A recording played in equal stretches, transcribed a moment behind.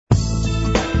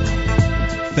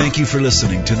Thank you for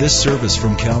listening to this service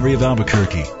from Calvary of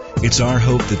Albuquerque. It's our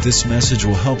hope that this message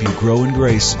will help you grow in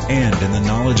grace and in the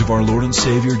knowledge of our Lord and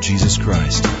Savior, Jesus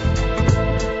Christ.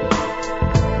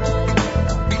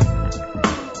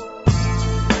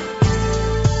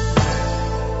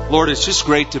 Lord, it's just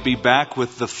great to be back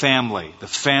with the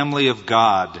family of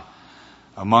God,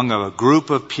 among a group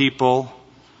of people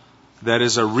that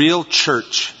is a real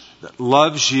church that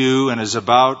loves you and is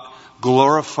about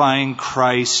glorifying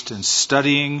Christ and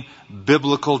studying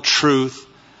biblical truth.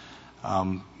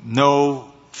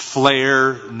 No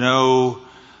flair, no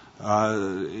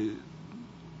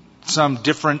some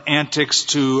different antics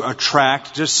to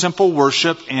attract, just simple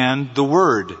worship and the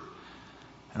Word.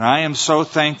 And I am so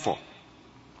thankful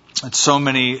that so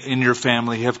many in your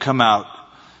family have come out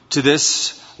to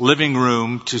this living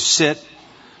room to sit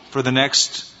for the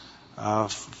next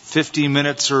 50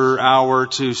 minutes or hour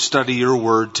to study your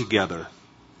Word together.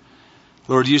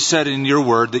 Lord, you said in your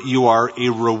Word that you are a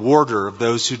rewarder of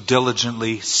those who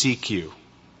diligently seek you.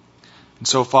 And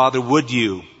so, Father, would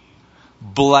you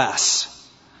bless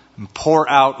and pour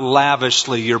out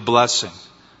lavishly your blessing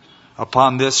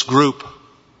upon this group.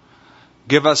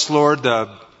 Give us, Lord,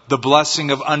 the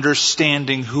blessing of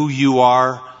understanding who you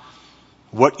are,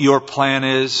 what your plan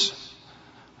is.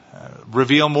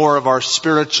 Reveal more of our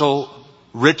spiritual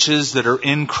riches that are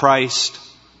in Christ.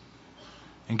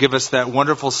 And give us that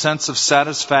wonderful sense of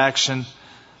satisfaction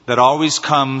that always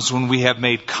comes when we have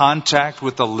made contact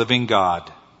with the living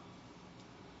God.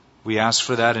 We ask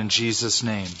for that in Jesus'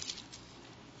 name.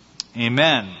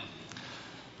 Amen.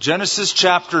 Genesis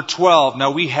chapter 12.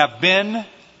 Now we have been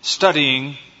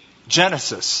studying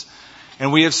Genesis.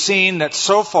 And we have seen that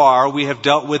so far we have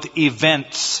dealt with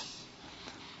events.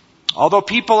 Although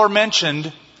people are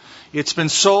mentioned, it's been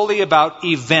solely about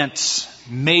events,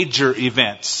 major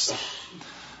events.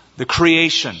 The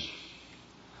creation,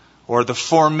 or the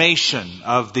formation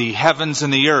of the heavens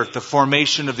and the earth, the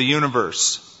formation of the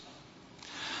universe.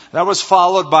 That was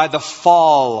followed by the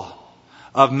fall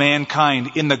of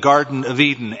mankind in the Garden of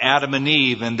Eden, Adam and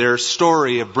Eve, and their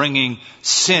story of bringing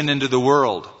sin into the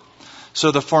world.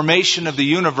 So the formation of the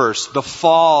universe, the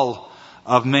fall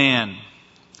of man.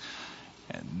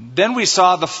 Then we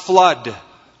saw the flood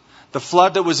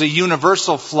that was a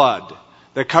universal flood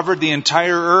that covered the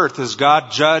entire earth as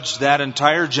God judged that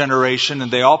entire generation, and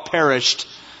they all perished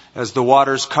as the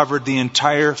waters covered the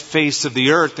entire face of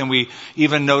the earth, and we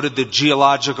even noted the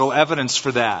geological evidence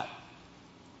for that.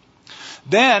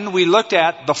 Then we looked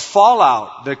at the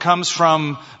fallout that comes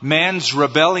from man's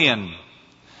rebellion.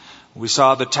 We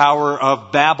saw the Tower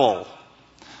of Babel.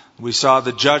 We saw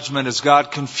the judgment as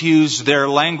God confused their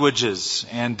languages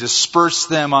and dispersed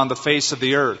them on the face of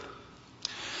the earth.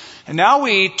 And now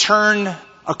we turn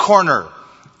a corner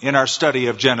in our study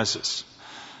of Genesis.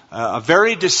 A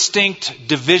very distinct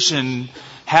division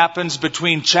happens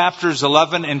between chapters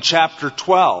 11 and chapter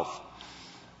 12.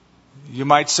 You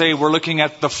might say we're looking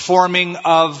at the forming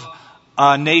of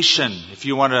a nation, if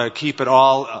you want to keep it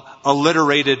all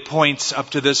alliterated points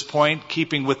up to this point,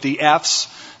 keeping with the F's.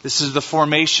 This is the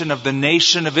formation of the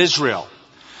nation of Israel.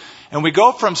 And we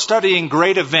go from studying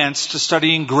great events to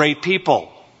studying great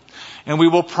people. And we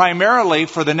will primarily,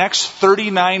 for the next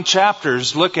 39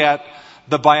 chapters, look at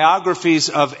the biographies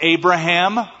of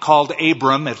Abraham, called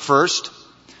Abram at first,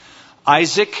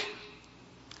 Isaac,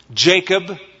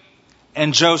 Jacob,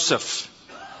 and Joseph.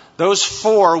 Those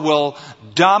four will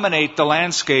dominate the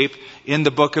landscape in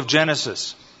the book of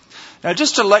Genesis. Now,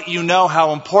 just to let you know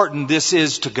how important this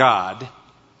is to God,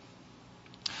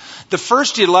 the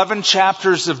first 11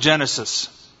 chapters of Genesis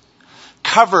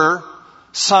cover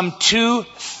some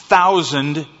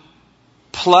 2,000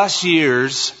 plus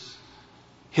years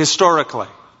historically.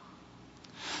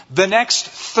 The next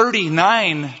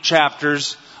 39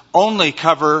 chapters only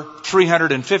cover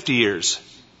 350 years.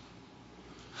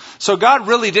 So God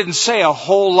really didn't say a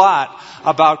whole lot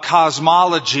about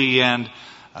cosmology and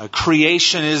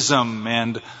creationism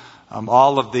and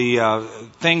all of the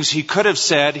things he could have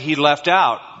said, he left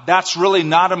out. That's really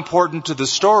not important to the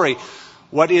story.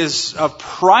 What is of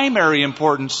primary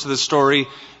importance to the story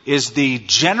is the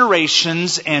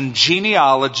generations and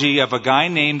genealogy of a guy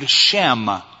named Shem.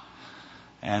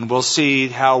 And we'll see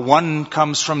how one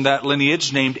comes from that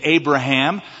lineage named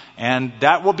Abraham, and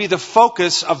that will be the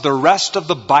focus of the rest of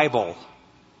the Bible.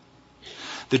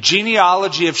 The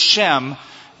genealogy of Shem,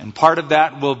 and part of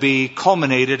that will be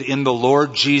culminated in the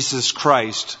Lord Jesus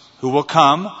Christ, who will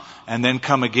come and then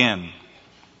come again.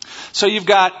 So you've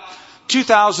got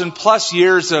 2,000 plus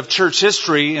years of church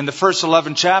history in the first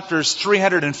 11 chapters,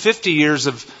 350 years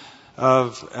of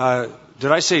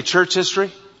did I say church history?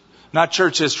 Not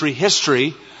church history,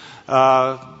 history.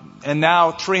 and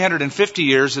now 350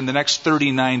 years in the next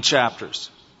 39 chapters.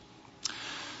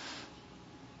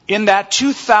 In that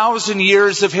 2,000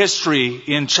 years of history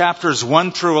in chapters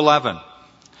 1 through 11,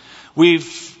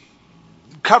 we've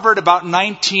covered about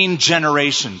 19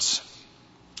 generations.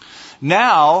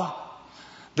 Now,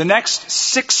 the next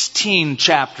 16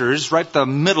 chapters, right the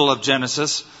middle of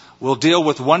Genesis, will deal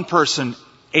with one person,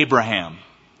 Abraham.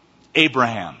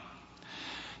 Abraham.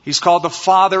 He's called the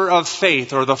father of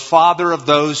faith, or the father of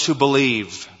those who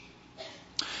believe.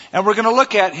 And we're going to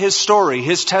look at his story,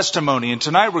 his testimony. And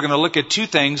tonight we're going to look at two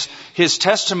things, his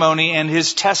testimony and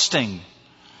his testing.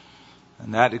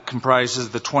 And that it comprises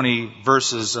the 20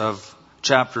 verses of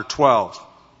chapter 12.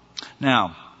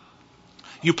 Now,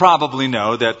 you probably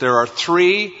know that there are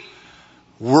three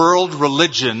world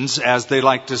religions, as they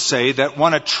like to say, that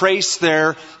want to trace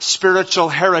their spiritual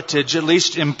heritage, at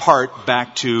least in part,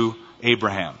 back to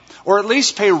Abraham. Or at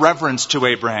least pay reverence to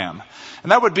Abraham.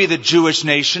 And that would be the Jewish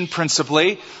nation,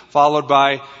 principally, followed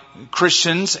by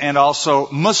Christians and also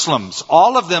Muslims.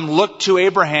 All of them look to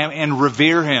Abraham and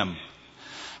revere him.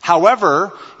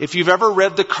 However, if you've ever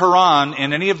read the Quran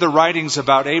and any of the writings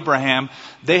about Abraham,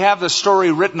 they have the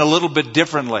story written a little bit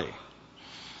differently.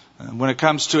 When it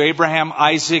comes to Abraham,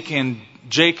 Isaac, and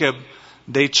Jacob,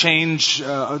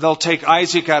 they'll take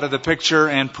Isaac out of the picture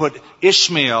and put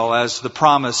Ishmael as the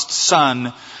promised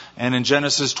son. And in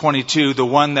Genesis 22, the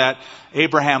one that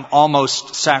Abraham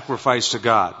almost sacrificed to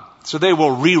God. So they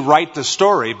will rewrite the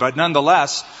story, but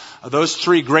nonetheless, those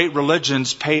three great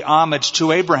religions pay homage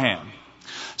to Abraham.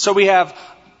 So we have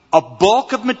a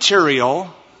bulk of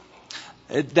material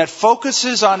that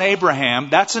focuses on Abraham.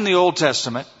 That's in the Old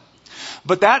Testament.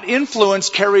 But that influence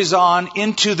carries on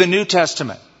into the New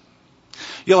Testament.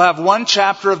 You'll have one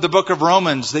chapter of the book of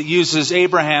Romans that uses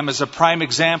Abraham as a prime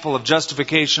example of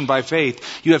justification by faith.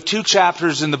 You have two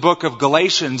chapters in the book of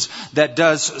Galatians that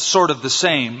does sort of the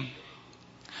same.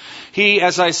 He,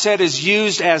 as I said, is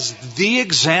used as the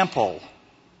example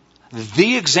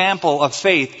of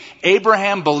faith.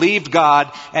 Abraham believed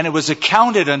God, and it was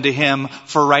accounted unto him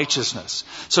for righteousness.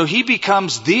 So he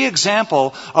becomes the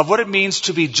example of what it means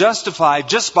to be justified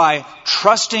just by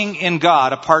trusting in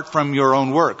God apart from your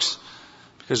own works.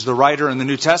 Because the writer in the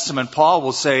New Testament, Paul,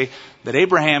 will say that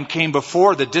Abraham came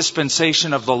before the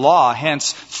dispensation of the law.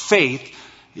 Hence, faith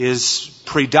is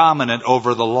predominant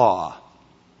over the law.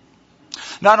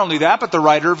 Not only that, but the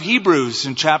writer of Hebrews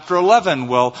in chapter 11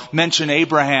 will mention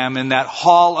Abraham in that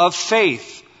hall of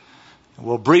faith.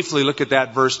 We'll briefly look at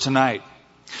that verse tonight.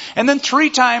 And then 3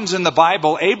 times in the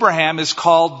Bible, Abraham is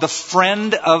called the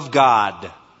friend of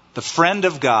God. The friend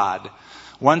of God.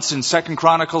 Once in 2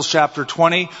 Chronicles chapter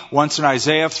 20, once in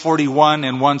Isaiah 41,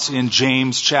 and once in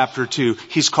James chapter 2.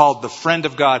 He's called the friend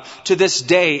of God. To this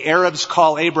day, Arabs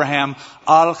call Abraham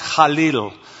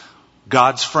Al-Khalil,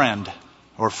 God's friend,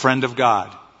 or friend of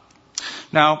God.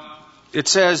 Now, it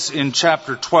says in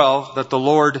chapter 12 that the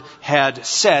Lord had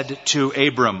said to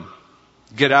Abram,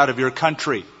 get out of your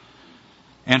country,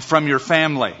 and from your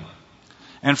family,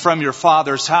 and from your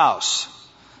father's house,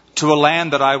 to a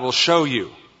land that I will show you.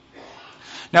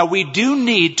 Now, we do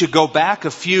need to go back a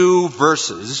few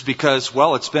verses because,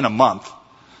 well, it's been a month.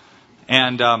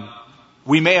 And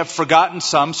we may have forgotten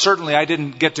some. Certainly, I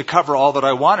didn't get to cover all that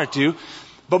I wanted to.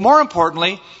 But more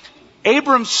importantly,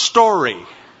 Abram's story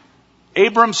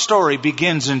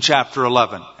begins in chapter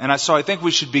 11. And so I think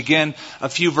we should begin a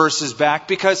few verses back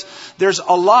because there's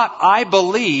a lot, I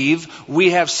believe,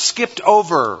 we have skipped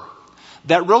over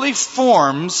that really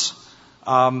forms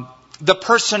the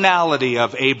personality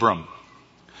of Abram.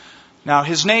 Now,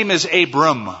 his name is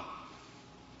Abram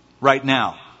right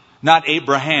now, not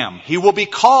Abraham. He will be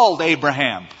called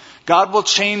Abraham. God will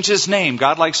change his name.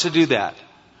 God likes to do that.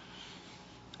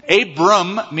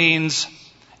 Abram means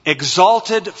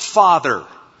exalted father.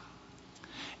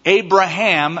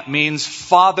 Abraham means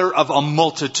father of a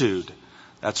multitude.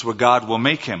 That's what God will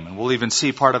make him. And we'll even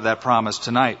see part of that promise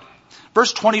tonight.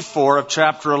 Verse 24 of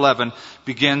chapter 11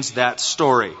 begins that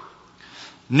story.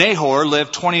 Nahor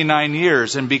lived 29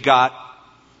 years and begot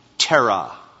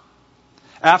Terah.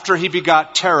 After he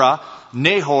begot Terah,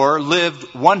 Nahor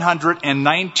lived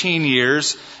 119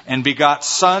 years and begot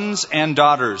sons and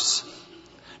daughters.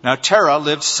 Now Terah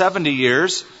lived 70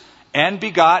 years and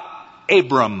begot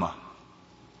Abram,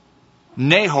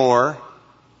 Nahor,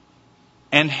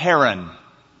 and Haran.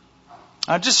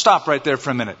 I'll just stop right there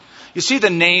for a minute. You see the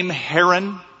name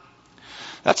Haran?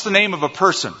 That's the name of a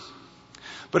person.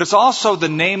 But it's also the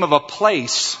name of a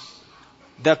place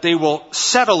that they will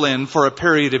settle in for a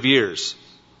period of years.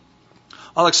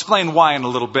 I'll explain why in a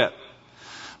little bit.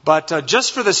 But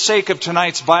just for the sake of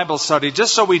tonight's Bible study,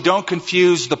 just so we don't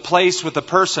confuse the place with the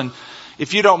person,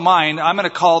 If you don't mind, I'm going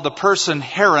to call the person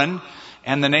Haran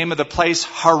and the name of the place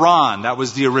Haran. That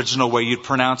was the original way you'd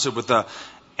pronounce it, with the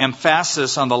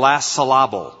emphasis on the last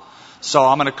syllable. So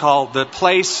I'm going to call the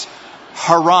place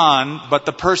Haran, but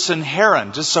the person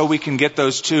Haran, just so we can get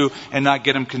those two and not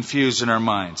get them confused in our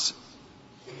minds.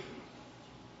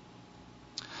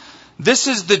 This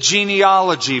is the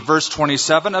genealogy, verse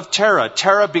 27, of Terah.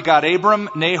 Terah begot Abram,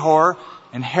 Nahor,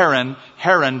 and Haran.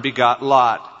 Haran begot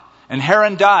Lot. And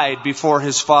Haran died before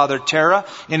his father Terah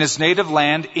in his native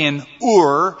land in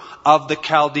Ur of the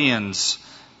Chaldeans.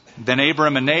 Then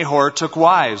Abram and Nahor took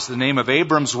wives. The name of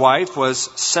Abram's wife was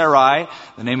Sarai.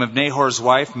 The name of Nahor's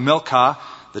wife, Milcah,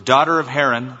 the daughter of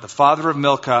Haran, the father of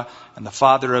Milcah, and the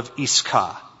father of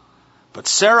Iscah. But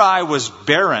Sarai was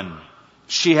barren.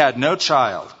 She had no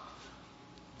child.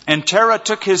 And Terah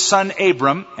took his son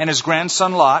Abram and his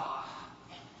grandson Lot,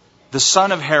 the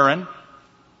son of Haran,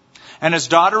 and his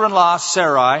daughter-in-law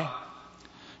Sarai,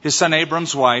 his son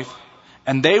Abram's wife,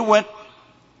 and they went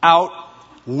out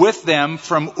with them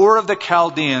from Ur of the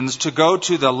Chaldeans to go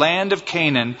to the land of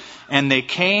Canaan, and they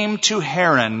came to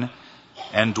Haran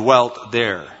and dwelt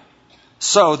there.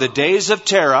 So the days of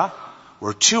Terah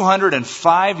were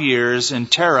 205 years,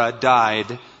 and Terah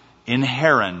died in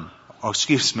Haran.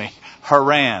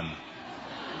 Haran.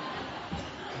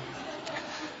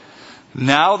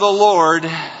 Now the Lord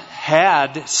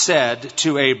had said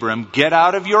to Abram, get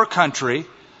out of your country,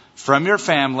 from your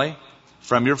family,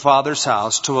 from your father's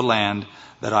house, to a land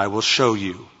that I will show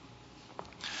you.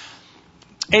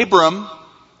 Abram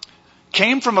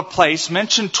came from a place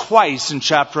mentioned twice in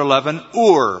chapter 11,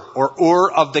 Ur, or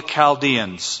Ur of the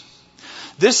Chaldeans.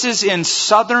 This is in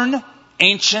southern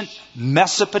ancient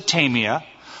Mesopotamia,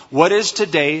 what is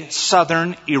today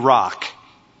southern Iraq.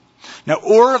 Now,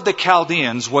 Ur of the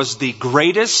Chaldeans was the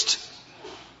greatest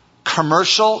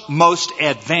commercial, most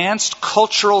advanced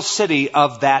cultural city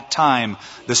of that time,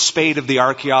 the spade of the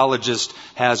archaeologist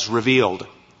has revealed.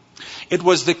 It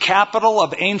was the capital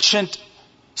of ancient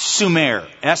Sumer,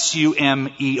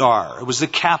 S-U-M-E-R. It was the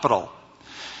capital.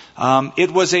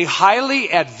 It was a highly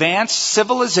advanced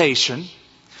civilization.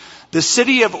 The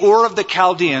city of Ur of the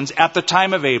Chaldeans at the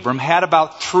time of Abram had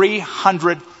about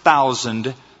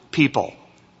 300,000 people.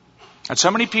 That's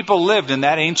how many people lived in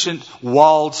that ancient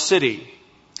walled city.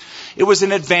 It was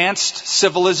an advanced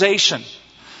civilization.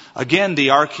 Again,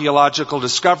 the archaeological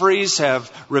discoveries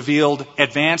have revealed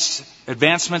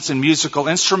advancements in musical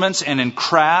instruments and in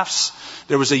crafts.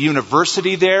 There was a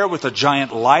university there with a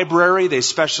giant library. They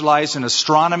specialized in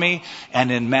astronomy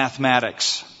and in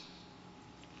mathematics.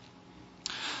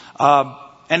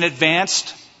 An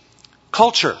advanced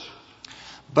culture.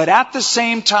 But at the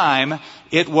same time,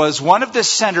 it was one of the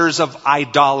centers of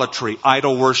idolatry,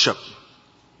 idol worship.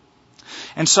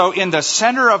 And so in the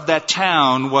center of that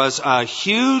town was a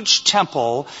huge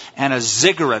temple and a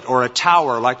ziggurat, or a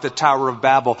tower like the Tower of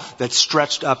Babel, that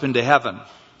stretched up into heaven.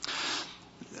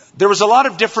 There was a lot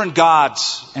of different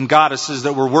gods and goddesses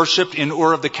that were worshipped in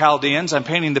Ur of the Chaldeans. I'm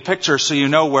painting the picture so you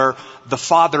know where the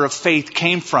father of faith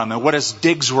came from and what his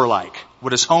digs were like,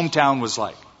 what his hometown was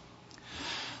like.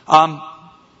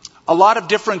 A lot of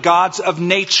different gods of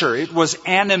nature. It was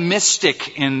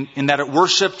animistic in that it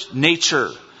worshipped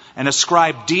nature and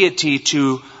ascribed deity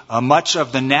to much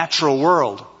of the natural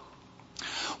world.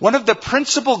 One of the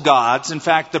principal gods, in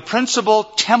fact, the principal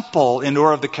temple in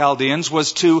Ur of the Chaldeans,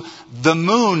 was to the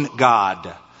moon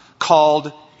god,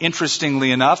 called,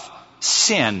 interestingly enough,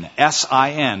 Sin,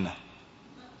 S-I-N.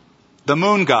 The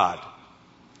moon god.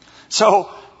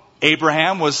 So,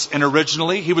 Abraham was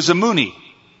a Mooney,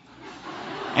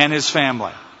 and his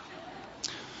family.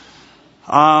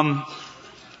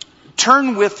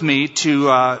 Turn with me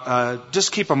to,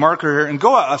 just keep a marker here, and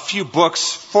go a few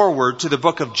books forward to the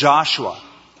book of Joshua.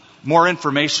 More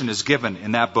information is given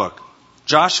in that book.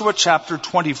 Joshua chapter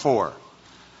 24.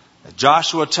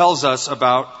 Joshua tells us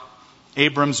about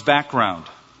Abram's background.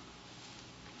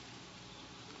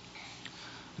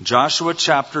 Joshua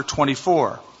chapter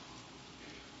 24.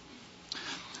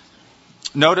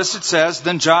 Notice it says,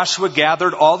 Then Joshua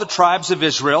gathered all the tribes of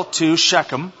Israel to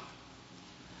Shechem,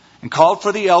 and called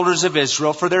for the elders of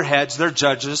Israel, for their heads, their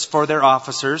judges, for their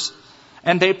officers,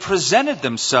 and they presented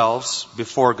themselves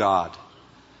before God.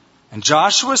 And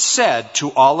Joshua said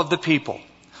to all of the people,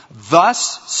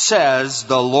 Thus says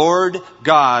the Lord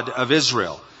God of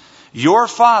Israel, Your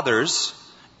fathers,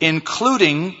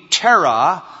 including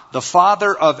Terah, the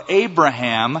father of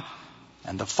Abraham,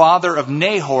 and the father of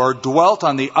Nahor, dwelt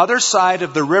on the other side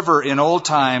of the river in old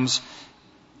times,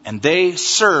 and they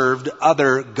served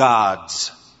other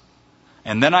gods.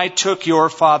 And then I took your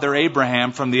father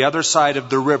Abraham from the other side of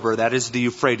the river, that is the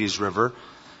Euphrates River,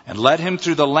 and led him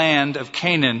through the land of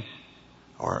Canaan,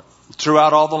 or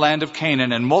throughout all the land of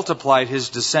Canaan, and multiplied his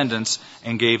descendants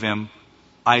and gave him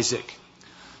Isaac.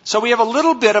 So we have a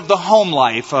little bit of the home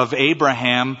life of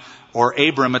Abraham, or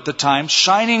Abram at the time,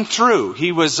 shining through.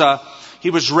 He was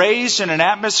raised in an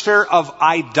atmosphere of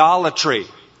idolatry.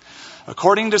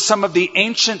 According to some of the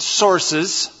ancient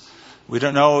sources, we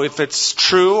don't know if it's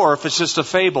true or if it's just a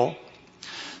fable,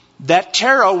 that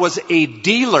Terah was a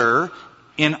dealer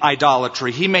in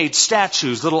idolatry. He made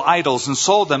statues, little idols, and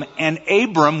sold them, and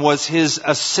Abram was his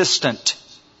assistant.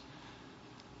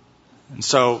 And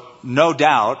so, no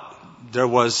doubt, there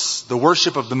was the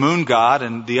worship of the moon god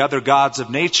and the other gods of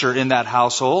nature in that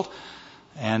household,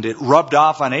 and it rubbed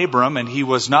off on Abram, and he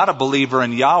was not a believer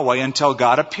in Yahweh until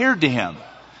God appeared to him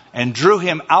and drew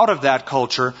him out of that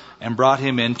culture and brought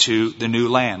him into the new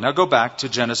land. Now go back to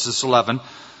Genesis 11.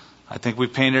 I think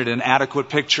we've painted an adequate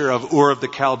picture of Ur of the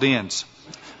Chaldeans.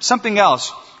 Something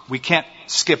else we can't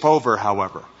skip over,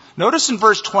 however. Notice in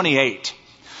verse 28,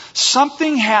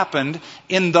 something happened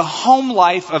in the home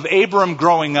life of Abram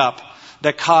growing up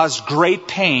that caused great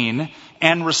pain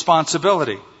and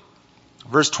responsibility.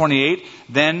 Verse 28,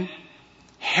 then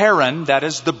Haran, that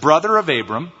is the brother of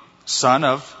Abram, son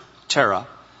of Terah,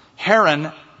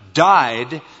 Haran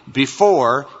died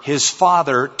before his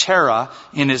father Terah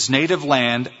in his native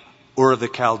land, Ur of the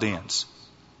Chaldeans.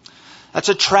 That's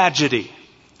a tragedy.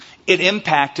 It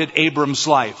impacted Abram's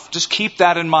life. Just keep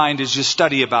that in mind as you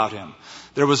study about him.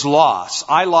 There was loss.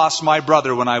 I lost my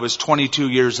brother when I was 22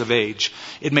 years of age.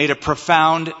 It made a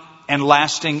profound and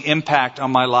lasting impact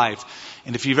on my life.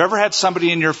 And if you've ever had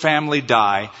somebody in your family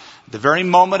die, the very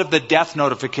moment of the death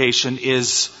notification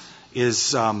is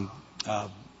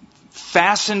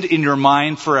fastened in your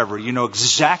mind forever. You know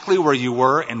exactly where you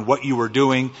were and what you were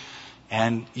doing,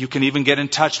 and you can even get in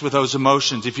touch with those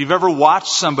emotions. If you've ever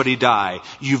watched somebody die,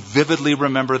 you vividly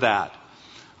remember that.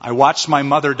 I watched my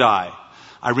mother die.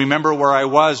 I remember where I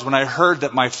was when I heard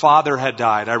that my father had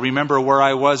died. I remember where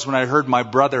I was when I heard my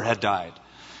brother had died.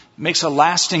 It makes a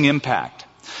lasting impact.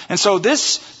 And so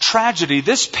this tragedy,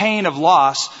 this pain of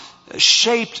loss,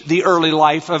 shaped the early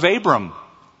life of Abram.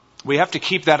 We have to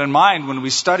keep that in mind when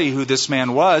we study who this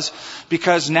man was,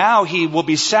 because now he will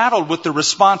be saddled with the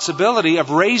responsibility of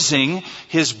raising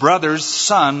his brother's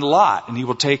son, Lot. And he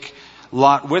will take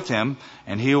Lot with him,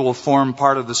 and he will form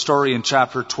part of the story in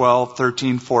chapter 12,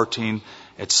 13, 14,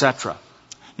 etc.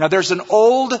 Now there's an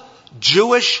old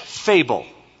Jewish fable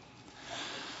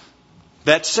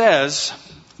that says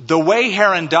the way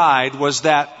Haran died was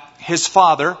that his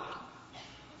father,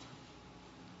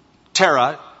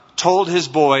 Terah, told his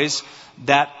boys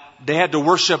that they had to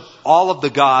worship all of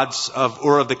the gods of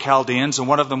Ur of the Chaldeans, and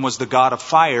one of them was the god of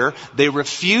fire. They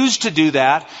refused to do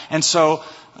that, and so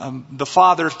the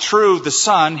father threw the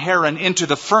son, Haran, into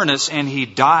the furnace, and he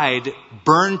died,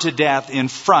 burned to death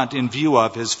in view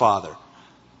of his father.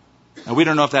 Now, we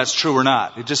don't know if that's true or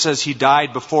not. It just says he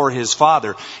died before his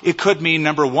father. It could mean,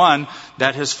 number one,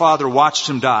 that his father watched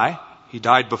him die. He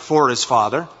died before his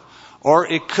father. Or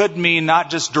it could mean not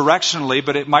just directionally,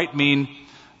 but it might mean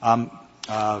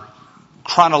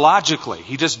chronologically.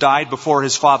 He just died before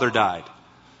his father died.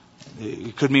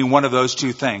 It could mean one of those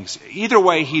two things. Either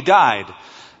way, he died,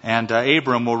 and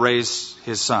Abram will raise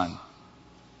his son.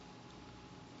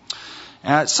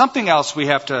 Something else we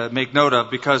have to make note of,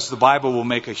 because the Bible will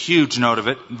make a huge note of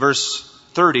it. Verse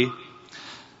 30,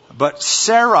 but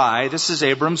Sarai, this is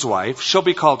Abram's wife, she'll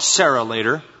be called Sarah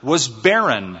later, was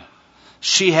barren.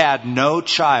 She had no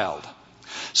child.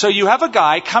 So you have a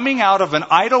guy coming out of an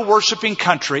idol-worshiping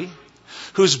country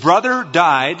whose brother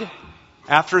died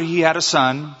after he had a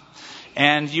son,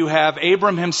 and you have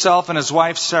Abram himself and his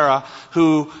wife Sarah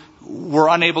who were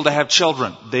unable to have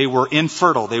children. They were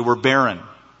infertile. They were barren.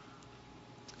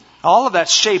 All of that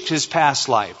shaped his past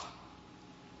life.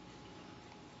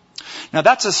 Now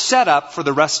that's a setup for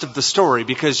the rest of the story,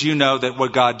 because you know that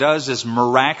what God does is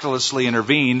miraculously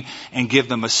intervene and give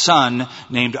them a son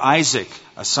named Isaac,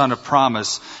 a son of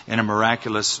promise, in a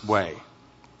miraculous way.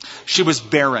 She was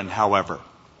barren, however.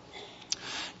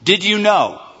 Did you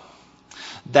know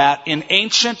that in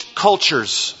ancient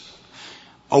cultures,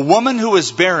 a woman who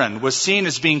was barren was seen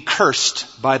as being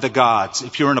cursed by the gods?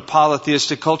 If you were in a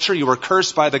polytheistic culture, you were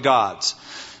cursed by the gods.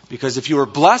 Because if you were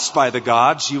blessed by the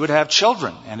gods, you would have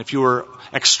children. And if you were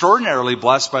extraordinarily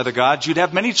blessed by the gods, you'd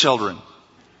have many children.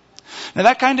 Now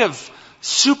that kind of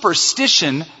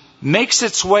superstition makes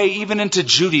its way even into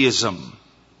Judaism.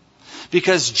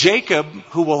 Because Jacob,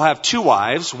 who will have two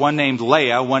wives, one named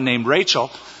Leah, one named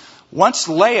Rachel, once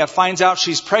Leah finds out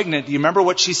she's pregnant, do you remember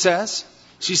what she says?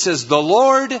 She says, the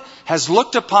Lord has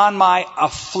looked upon my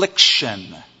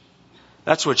affliction.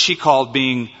 That's what she called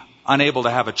being unable to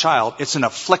have a child. It's an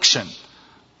affliction.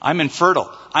 I'm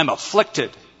infertile. I'm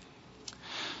afflicted.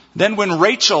 Then when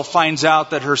Rachel finds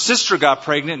out that her sister got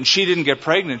pregnant and she didn't get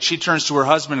pregnant, she turns to her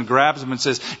husband and grabs him and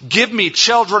says, "Give me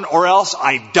children or else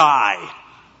I die."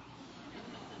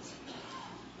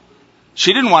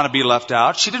 She didn't want to be left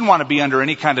out. She didn't want to be under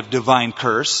any kind of divine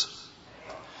curse.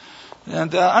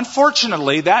 And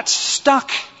unfortunately, that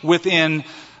stuck within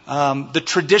the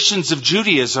traditions of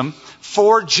Judaism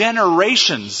for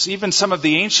generations. Even some of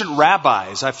the ancient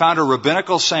rabbis. I found a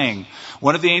rabbinical saying.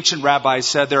 One of the ancient rabbis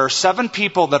said there are 7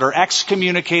 people that are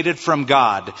excommunicated from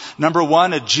God. Number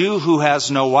 1, a Jew who has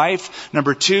no wife.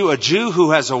 Number 2, a Jew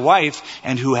who has a wife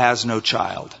and who has no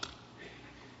child.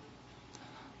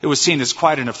 It was seen as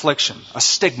quite an affliction, a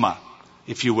stigma,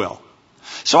 if you will.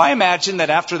 So I imagine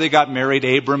that after they got married,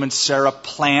 Abram and Sarah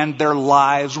planned their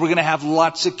lives. We're going to have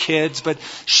lots of kids, but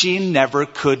she never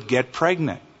could get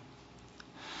pregnant.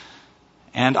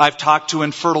 And I've talked to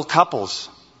infertile couples.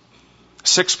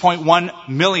 6.1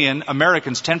 million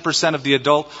Americans, 10% of the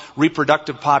adult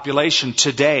reproductive population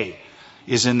today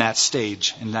is in that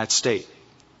stage, in that state.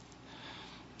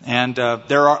 And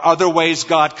there are other ways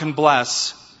God can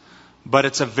bless, but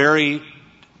it's a very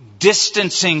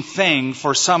distancing thing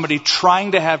for somebody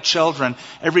trying to have children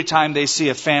every time they see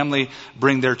a family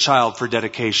bring their child for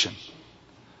dedication.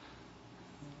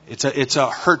 It's a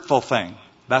hurtful thing.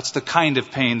 That's the kind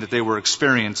of pain that they were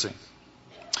experiencing.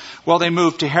 Well, they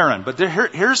moved to Haran. But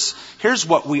here's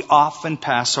what we often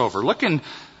pass over. Look in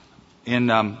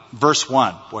verse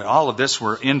 1. Boy, all of this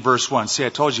were in verse 1. See, I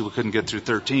told you we couldn't get through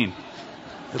 13.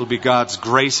 It'll be God's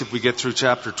grace if we get through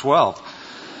chapter 12.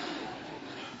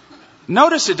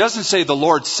 Notice it doesn't say the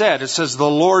Lord said. It says the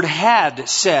Lord had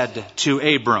said to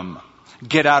Abram,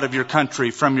 "Get out of your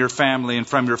country, from your family, and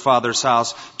from your father's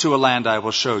house to a land I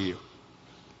will show you."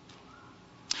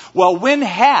 Well, when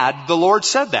had the Lord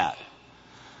said that?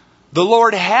 The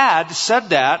Lord had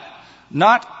said that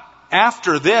not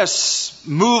after this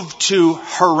move to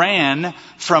Haran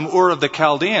from Ur of the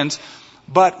Chaldeans,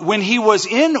 but when he was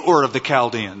in Ur of the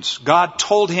Chaldeans. God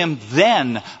told him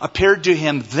then, appeared to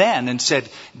him then, and said,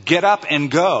 "Get up and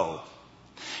go."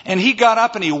 And he got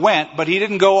up and he went, but he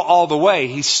didn't go all the way.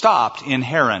 He stopped in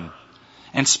Haran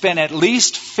and spent at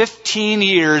least 15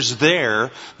 years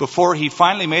there before he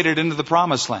finally made it into the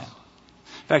promised land.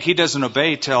 In fact, he doesn't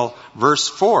obey till verse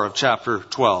 4 of chapter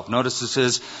 12. Notice it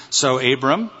says, "So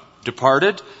Abram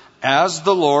departed as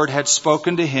the Lord had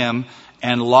spoken to him,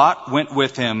 and Lot went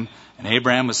with him. And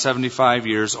Abraham was 75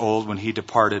 years old when he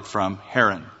departed from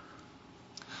Haran."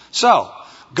 So,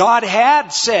 God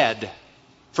had said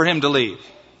for him to leave.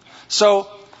 So,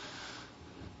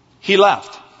 he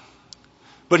left.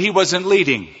 But he wasn't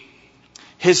leading.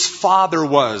 His father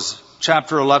was.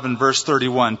 Chapter 11, verse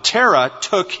 31. Terah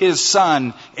took his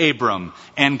son Abram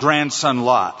and grandson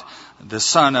Lot, the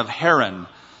son of Haran,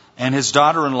 and his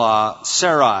daughter-in-law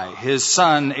Sarai, his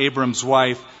son Abram's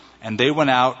wife, and they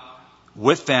went out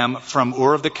with them from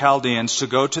Ur of the Chaldeans to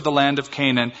go to the land of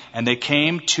Canaan, and they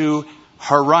came to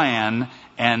Haran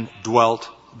and dwelt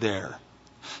there.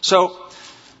 So,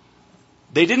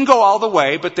 they didn't go all the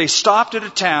way, but they stopped at a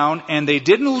town, and they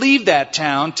didn't leave that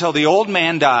town till the old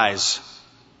man dies.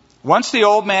 Once the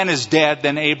old man is dead,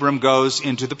 then Abram goes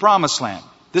into the promised land.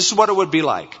 This is what it would be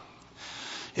like.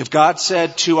 If God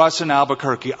said to us in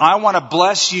Albuquerque, "I want to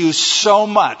bless you so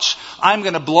much, I'm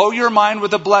going to blow your mind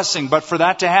with a blessing, but for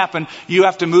that to happen, you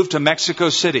have to move to Mexico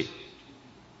City."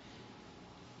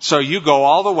 So you go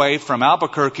all the way from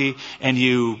Albuquerque and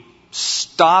you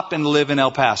stop and live in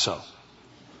El Paso.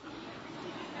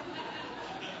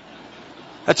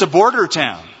 That's a border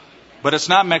town, but it's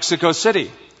not Mexico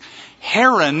City.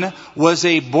 Haran was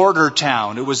a border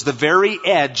town. It was the very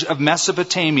edge of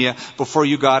Mesopotamia before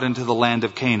you got into the land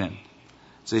of Canaan.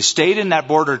 So they stayed in that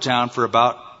border town for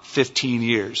about 15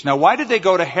 years. Now, why did they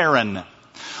go to Haran?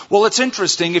 Well, it's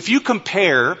interesting. If you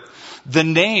compare the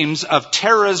names of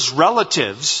Terah's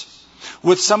relatives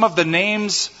with some of the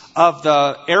names of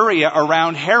the area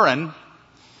around Haran,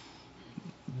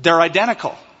 they're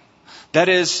identical. That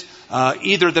is,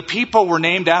 either the people were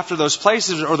named after those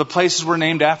places or the places were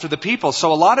named after the people.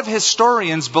 So a lot of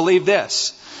historians believe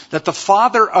this, that the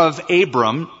father of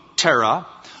Abram, Terah,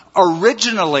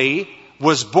 originally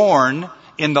was born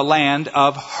in the land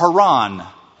of Haran.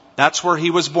 That's where he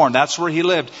was born. That's where he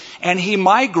lived. And he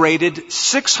migrated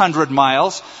 600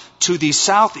 miles to the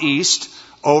southeast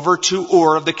over to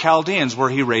Ur of the Chaldeans, where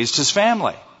he raised his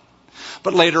family.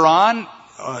 But later on,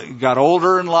 he got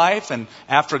older in life, and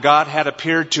after God had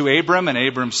appeared to Abram, and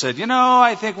Abram said,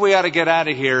 "I think we ought to get out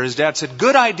of here." His dad said,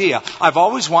 "Good idea. I've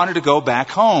always wanted to go back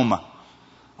home.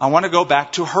 I want to go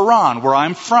back to Haran, where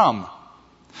I'm from.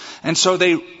 And so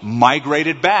they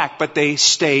migrated back, but they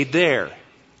stayed there.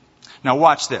 Now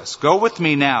watch this. Go with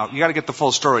me now. You got to get the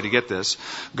full story to get this.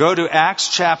 Go to Acts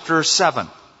chapter 7.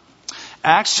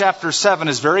 Acts chapter 7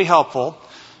 is very helpful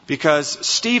because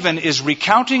Stephen is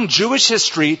recounting Jewish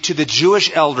history to the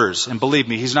Jewish elders. And believe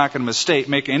me, he's not going to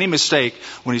make any mistake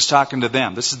when he's talking to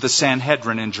them. This is the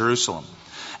Sanhedrin in Jerusalem.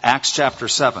 Acts chapter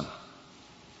 7.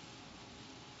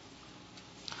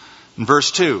 In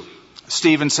verse 2,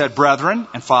 Stephen said, "Brethren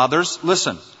and fathers,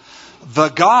 listen. The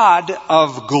God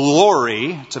of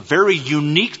glory," it's a very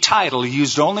unique title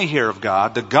used only here of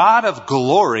God, "the God of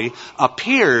glory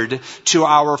appeared to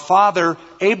our father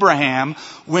Abraham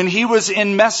when he was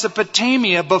in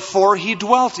Mesopotamia before he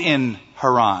dwelt in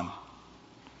Haran.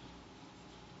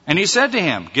 And he said to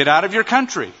him, 'Get out of your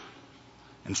country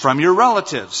and from your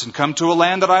relatives and come to a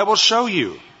land that I will show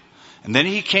you.' And then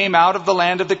he came out of the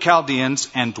land of the Chaldeans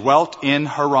and dwelt in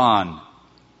Haran.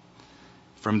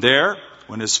 From there,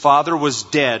 when his father was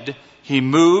dead, he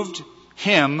moved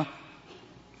him,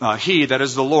 that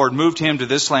is the Lord, moved him to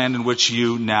this land in which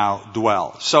you now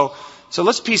dwell." So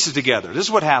let's piece it together. This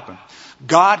is what happened.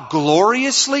 God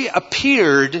gloriously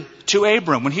appeared to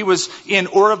Abram when he was in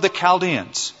Ur of the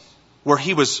Chaldeans, where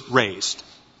he was raised.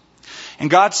 And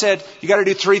God said, you got to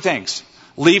do three things.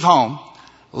 Leave home,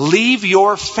 leave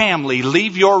your family,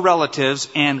 leave your relatives,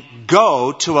 and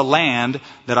go to a land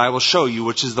that I will show you,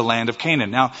 which is the land of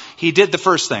Canaan. Now, he did the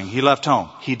first thing. He left home.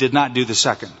 He did not do the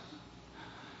second.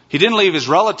 He didn't leave his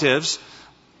relatives.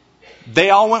 They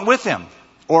all went with him.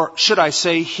 Or should I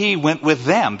say, he went with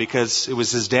them, because it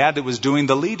was his dad that was doing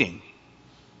the leading.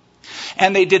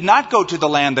 And they did not go to the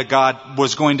land that God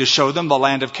was going to show them, the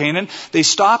land of Canaan. They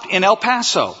stopped in El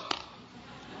Paso,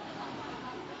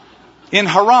 in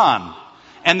Haran.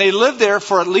 And they lived there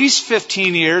for at least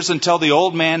 15 years until the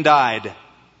old man died.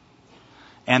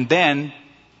 And then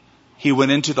he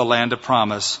went into the land of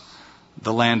promise,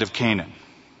 the land of Canaan.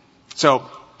 So,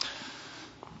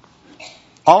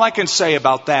 all I can say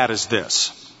about that is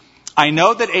this. I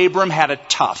know that Abram had it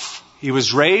tough. He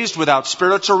was raised without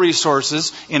spiritual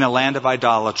resources in a land of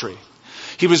idolatry.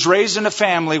 He was raised in a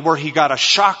family where he got a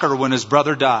shocker when his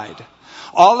brother died.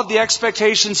 All of the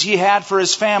expectations he had for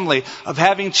his family of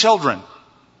having children.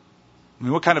 I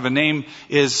mean, what kind of a name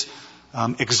is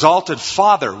exalted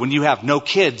father when you have no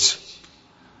kids?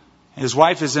 His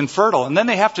wife is infertile, and then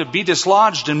they have to be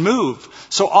dislodged and move.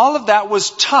 So all of that was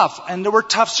tough, and there were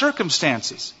tough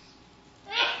circumstances.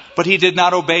 But he did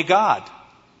not obey God.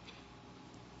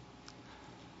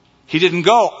 He didn't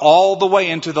go all the way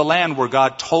into the land where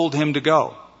God told him to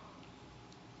go.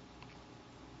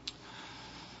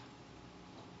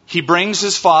 He brings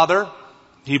his father.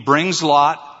 He brings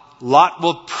Lot. Lot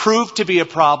will prove to be a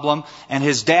problem, and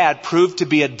his dad proved to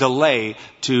be a delay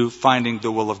to finding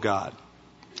the will of God.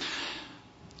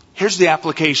 Here's the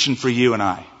application for you and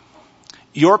I.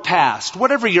 Your past,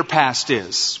 whatever your past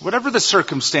is, whatever the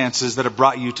circumstances that have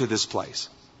brought you to this place,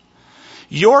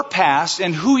 your past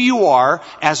and who you are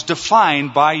as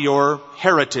defined by your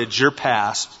heritage, your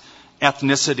past,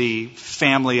 ethnicity,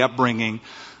 family upbringing,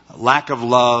 lack of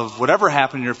love, whatever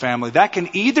happened in your family, that can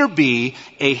either be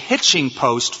a hitching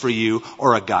post for you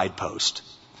or a guidepost.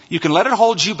 You can let it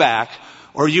hold you back,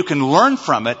 or you can learn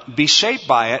from it, be shaped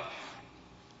by it,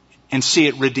 and see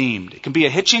it redeemed. It can be a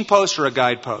hitching post or a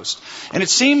guidepost. And it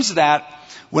seems that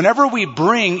whenever we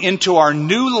bring into our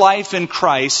new life in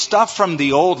Christ stuff from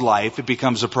the old life, it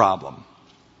becomes a problem.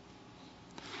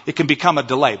 It can become a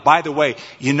delay. By the way,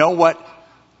 you know what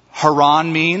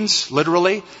Haran means,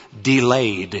 literally?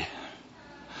 Delayed.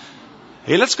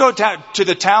 Hey, let's go to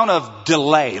the town of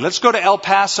delay. Let's go to El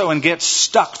Paso and get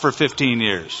stuck for 15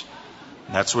 years.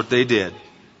 That's what they did.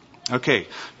 Okay,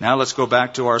 now let's go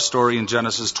back to our story in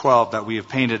Genesis 12 that we have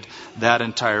painted that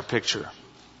entire picture.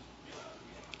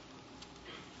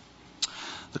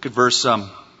 Look at verse 1,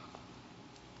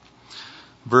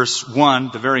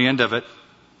 the very end of it.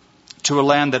 To a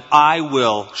land that I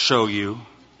will show you.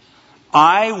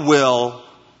 I will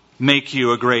make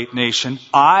you a great nation.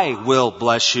 I will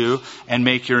bless you and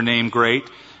make your name great.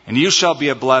 And you shall be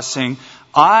a blessing.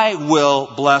 I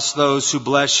will bless those who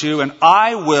bless you, and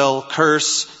I will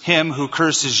curse him who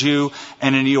curses you,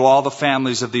 and in you all the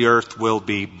families of the earth will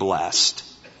be blessed.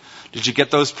 Did you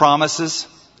get those promises?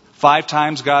 5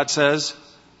 times God says,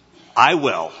 I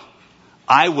will,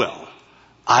 I will,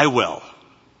 I will.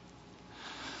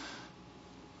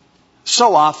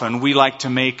 So often we like to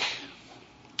make,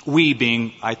 we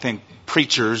being, I think,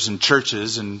 preachers and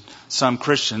churches and some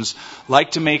Christians,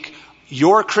 like to make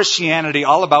your Christianity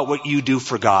all about what you do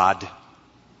for God.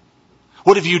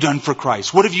 What have you done for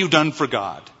Christ? What have you done for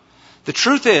God? The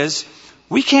truth is,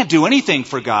 we can't do anything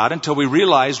for God until we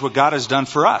realize what God has done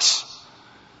for us.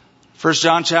 1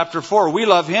 John chapter 4, we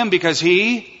love Him because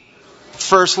He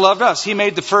first loved us. He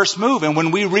made the first move. And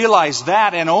when we realize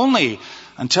that, and only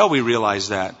until we realize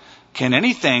that, can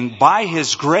anything by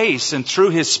His grace and through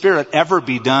His Spirit ever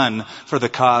be done for the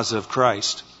cause of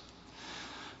Christ?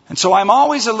 And so I'm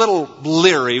always a little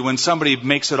leery when somebody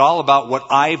makes it all about what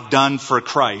I've done for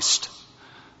Christ.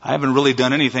 I haven't really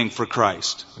done anything for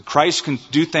Christ. Christ can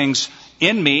do things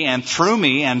in me and through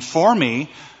me and for me.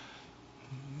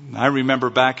 I remember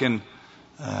back in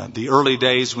the early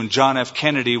days when John F.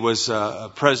 Kennedy was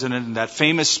president, and that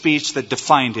famous speech that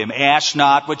defined him, ask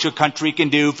not what your country can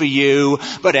do for you,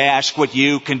 but ask what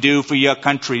you can do for your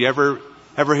country. Ever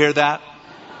hear that?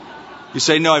 You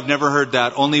say, no, I've never heard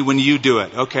that. Only when you do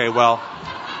it. Okay, well,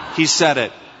 he said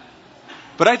it.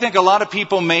 But I think a lot of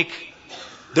people make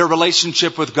their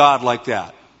relationship with God like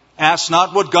that. Ask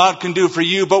not what God can do for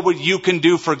you, but what you can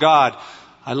do for God.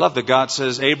 I love that God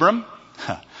says, Abram,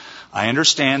 I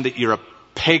understand that you're a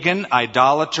pagan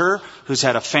idolater who's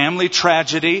had a family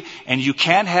tragedy and you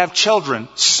can't have children.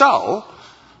 So,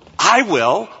 I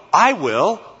will.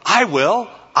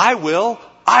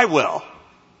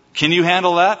 Can you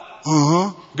handle that?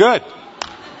 Good.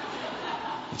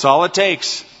 That's all it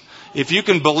takes. If you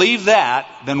can believe that,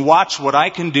 then watch what I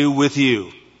can do with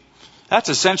you. That's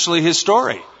essentially his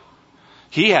story.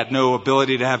 He had no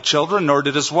ability to have children, nor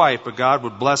did his wife, but God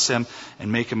would bless him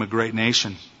and make him a great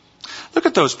nation. Look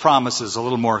at those promises a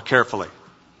little more carefully.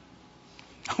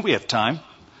 We have time.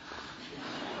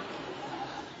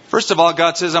 First of all,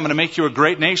 God says, I'm going to make you a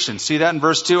great nation. See that in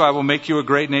verse 2? I will make you a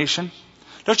great nation.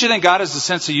 Don't you think God has the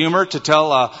sense of humor to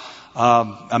tell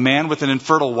a man with an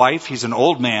infertile wife? He's an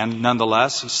old man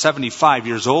nonetheless. He's 75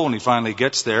 years old when he finally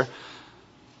gets there.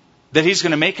 That he's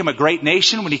going to make him a great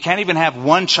nation when he can't even have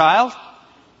one child?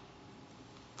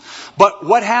 But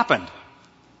what happened?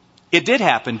 It did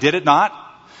happen, did it not?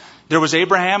 There was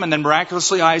Abraham and then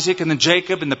miraculously Isaac and then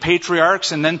Jacob and the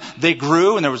patriarchs, and then they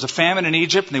grew, and there was a famine in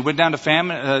Egypt, and they went down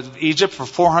to Egypt for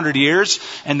 400 years,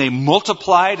 and they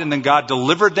multiplied, and then God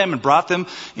delivered them and brought them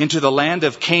into the land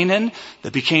of Canaan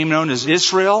that became known as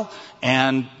Israel,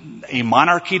 and a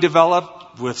monarchy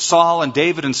developed with Saul and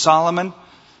David and Solomon.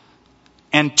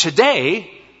 And today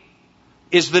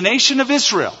is the nation of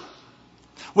Israel,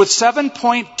 with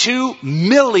 7.2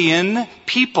 million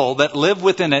people that live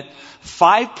within it.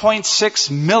 5.6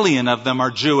 million of them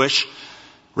are Jewish,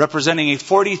 representing a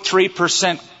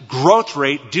 43% growth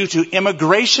rate due to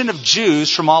immigration of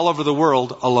Jews from all over the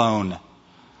world alone.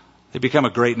 They become a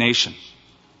great nation.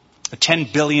 A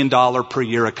 $10 billion per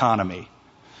year economy.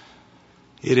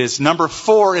 It is number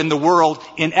 4 in the world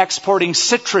in exporting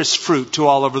citrus fruit to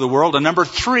all over the world, and number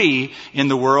 3 in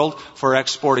the world for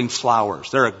exporting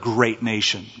flowers. They're a great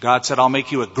nation. God said, I'll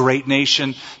make you a great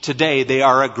nation. Today, they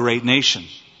are a great nation.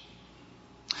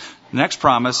 The next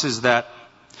promise is that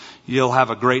you'll have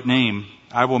a great name.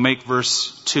 I will make,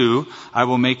 verse 2, I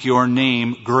will make your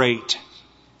name great.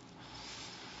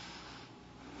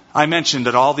 I mentioned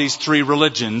that all these 3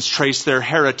 religions trace their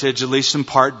heritage, at least in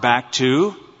part, back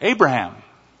to Abraham.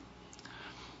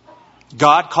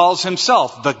 God calls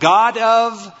himself the God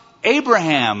of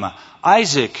Abraham,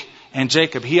 Isaac, and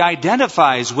Jacob. He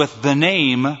identifies with the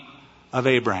name of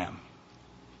Abraham.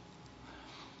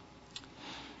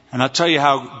 And I'll tell you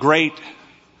how great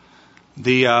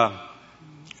the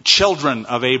children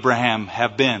of Abraham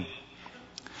have been.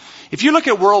 If you look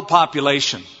at world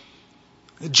population,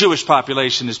 the Jewish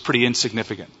population is pretty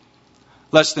insignificant.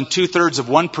 Less than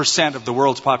 1% of the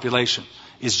world's population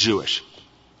is Jewish.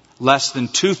 Less than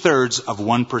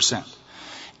 1%.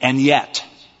 And yet,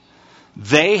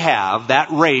 that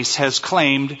race has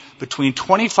claimed between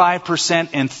 25%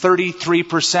 and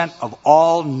 33% of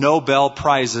all Nobel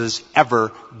Prizes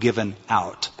ever given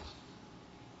out.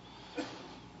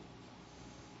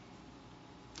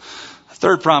 The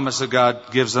third promise that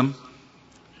God gives them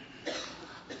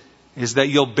is that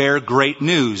you'll bear great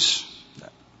news.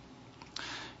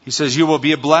 He says, you will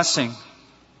be a blessing.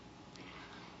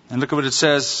 And look at what it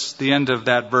says, the end of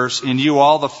that verse. In you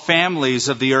all the families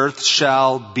of the earth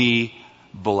shall be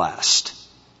blessed.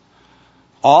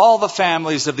 All the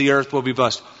families of the earth will be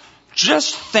blessed.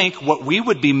 Just think what we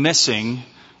would be missing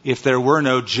if there were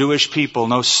no Jewish people,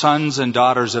 no sons and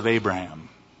daughters of Abraham.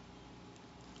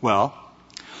 Well,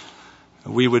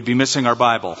 we would be missing our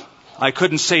Bible. I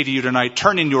couldn't say to you tonight,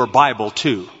 turn in your Bible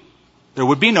too. There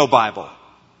would be no Bible.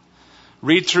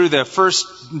 Read through the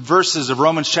first verses of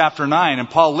Romans chapter 9, and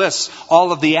Paul lists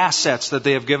all of the assets that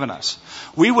they have given us.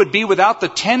 We would be without the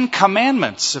 10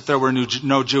 commandments if there were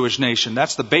no Jewish nation.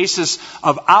 That's the basis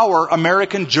of our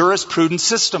American jurisprudence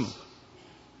system.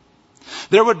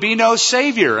 There would be no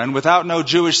Savior, and without no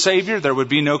Jewish Savior, there would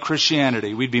be no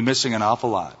Christianity. We'd be missing an awful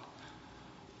lot.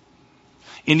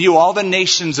 In you, all the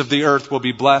nations of the earth will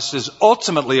be blessed is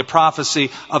ultimately a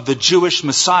prophecy of the Jewish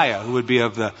Messiah, who would be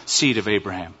of the seed of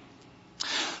Abraham.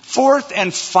 Fourth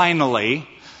and finally,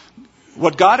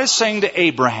 what God is saying to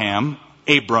Abram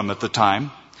at the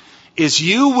time, is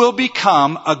you will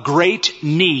become a great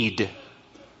need.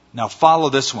 Now follow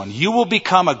this one. You will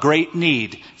become a great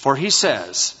need. For he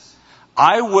says,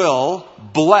 I will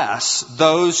bless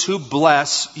those who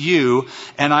bless you,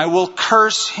 and I will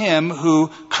curse him who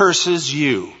curses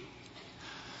you.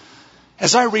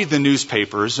 As I read the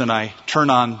newspapers and I turn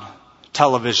on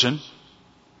television,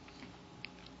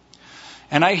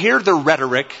 and I hear the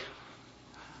rhetoric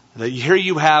that here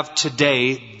you have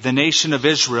today the nation of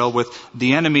Israel with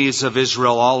the enemies of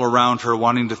Israel all around her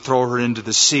wanting to throw her into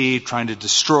the sea, trying to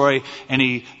destroy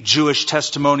any Jewish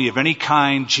testimony of any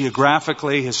kind,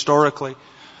 geographically, historically.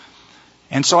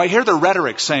 And so I hear the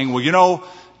rhetoric saying, well, you know,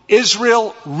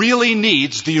 Israel really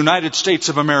needs the United States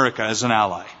of America as an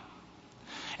ally.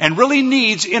 And really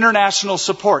needs international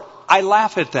support. I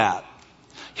laugh at that.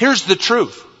 Here's the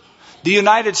truth. The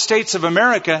United States of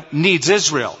America needs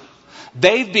Israel.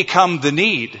 They've become the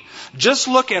need. Just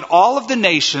look at all of the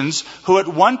nations who at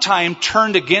one time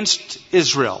turned against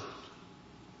Israel.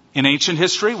 In ancient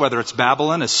history, whether it's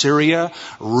Babylon, Assyria,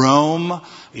 Rome,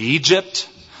 Egypt,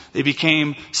 they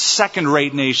became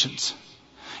second-rate nations.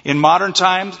 In modern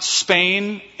times,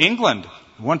 Spain, England.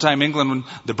 One time England, when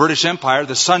the British Empire,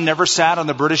 the sun never sat on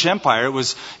the British Empire. It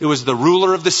was the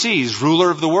ruler of the seas, ruler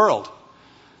of the world.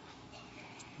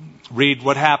 Read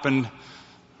what happened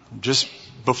just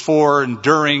before and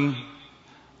during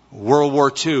World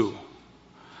War II.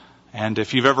 And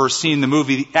if you've ever seen the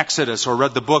movie Exodus or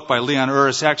read the book by Leon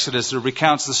Uris, Exodus, it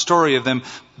recounts the story of them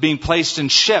being placed in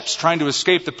ships trying to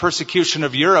escape the persecution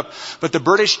of Europe. But the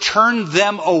British turned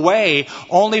them away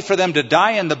only for them to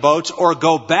die in the boats or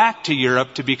go back to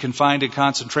Europe to be confined in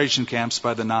concentration camps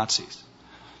by the Nazis.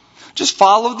 Just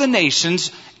follow the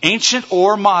nations, ancient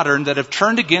or modern, that have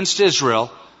turned against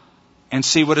Israel and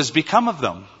see what has become of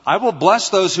them. I will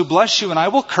bless those who bless you, and I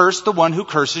will curse the one who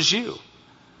curses you.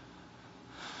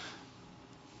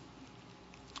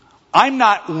 I'm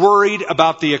not worried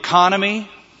about the economy.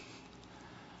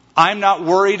 I'm not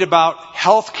worried about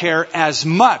health care as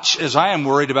much as I am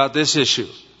worried about this issue.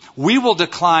 We will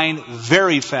decline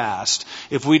very fast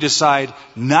if we decide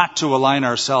not to align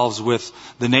ourselves with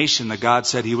the nation that God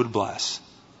said He would bless.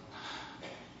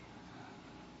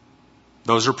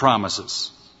 Those are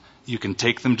promises. You can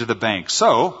take them to the bank.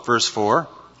 So, verse 4,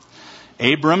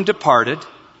 Abram departed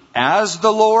as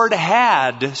the Lord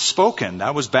had spoken.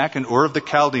 That was back in Ur of the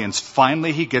Chaldeans.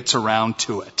 Finally, he gets around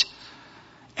to it.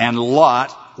 And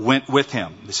Lot went with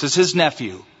him. This is his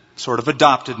nephew, sort of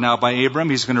adopted now by Abram.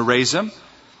 He's going to raise him.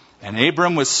 And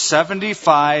Abram was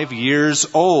 75 years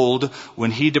old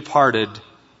when he departed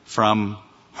from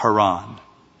Haran.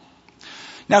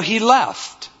 Now, he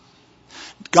left.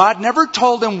 God never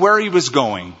told him where he was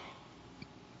going.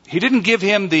 He didn't give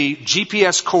him the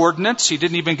GPS coordinates. He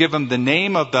didn't even give him the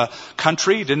name of the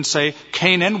country. He didn't say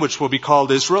Canaan, which will be called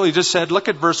Israel. He just said, look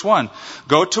at verse 1.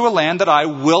 Go to a land that I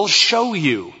will show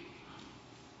you.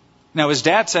 Now his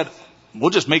dad said, we'll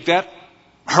just make that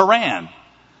Haran.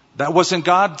 That wasn't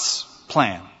God's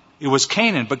plan. It was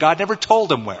Canaan, but God never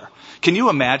told him where. Can you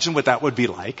imagine what that would be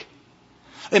like?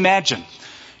 Imagine.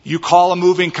 You call a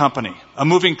moving company. A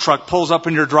moving truck pulls up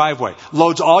in your driveway,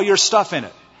 loads all your stuff in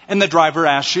it. And the driver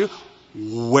asks you,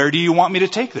 where do you want me to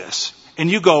take this?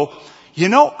 And you go, you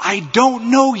know, I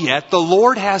don't know yet. The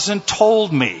Lord hasn't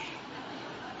told me.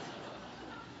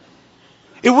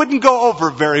 It wouldn't go over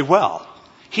very well.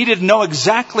 He didn't know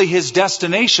exactly his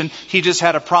destination. He just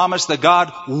had a promise that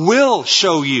God will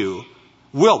show you.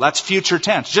 Will, that's future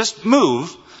tense. Just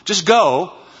move. Just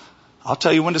go. I'll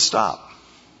tell you when to stop.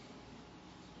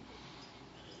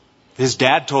 His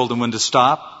dad told him when to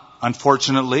stop.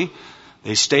 Unfortunately,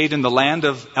 they stayed in the land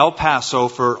of El Paso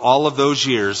for all of those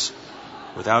years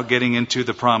without getting into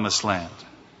the promised land.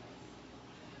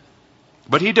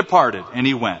 But he departed and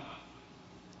he went.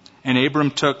 And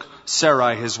Abram took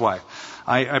Sarai, his wife.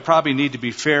 I probably need to be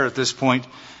fair at this point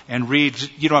and read,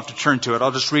 you don't have to turn to it.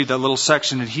 I'll just read that little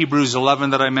section in Hebrews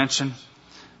 11 that I mentioned.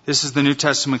 This is the New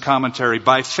Testament commentary.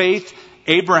 By faith,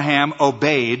 Abraham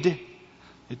obeyed,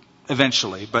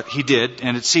 eventually, but he did,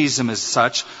 and it sees him as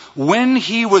such, when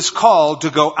he was called to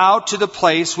go out to the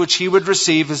place which he would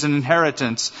receive as an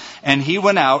inheritance, and he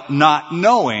went out not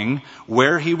knowing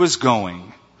where he was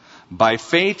going. By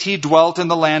faith he dwelt in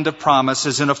the land of promise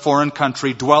as in a foreign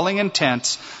country, dwelling in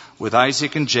tents with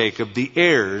Isaac and Jacob, the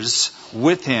heirs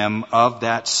with him of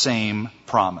that same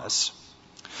promise.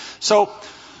 So,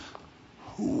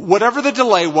 whatever the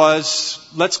delay was,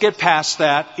 let's get past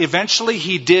that. Eventually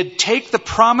he did take the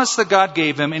promise that God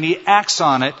gave him and he acts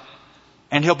on it,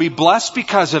 and he'll be blessed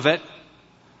because of it,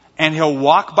 and he'll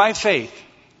walk by faith.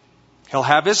 He'll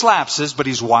have his lapses, but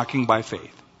he's walking by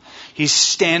faith. He's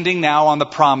standing now on the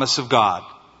promise of God.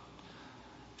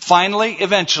 Finally,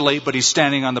 eventually, but he's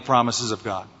standing on the promises of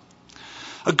God.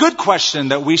 A good question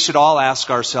that we should all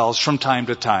ask ourselves from time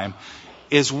to time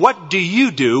is, what do you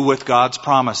do with God's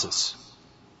promises?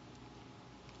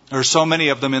 There are so many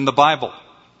of them in the Bible.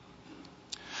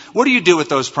 What do you do with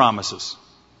those promises?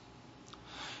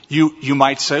 You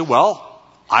might say, well,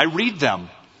 I read them.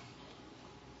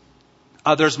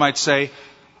 Others might say,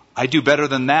 I do better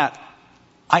than that.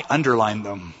 I underline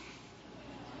them.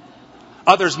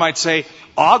 Others might say,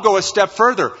 I'll go a step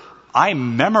further. I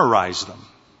memorize them.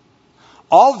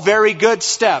 All very good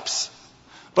steps.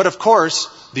 But of course,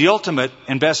 the ultimate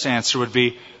and best answer would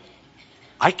be,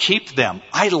 I keep them.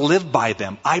 I live by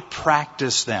them. I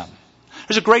practice them.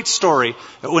 There's a great story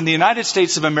that when the United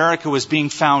States of America was being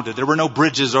founded, there were no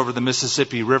bridges over the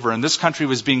Mississippi River, and this country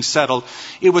was being settled.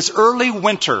 It was early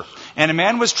winter, and a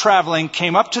man was traveling,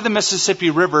 came up to the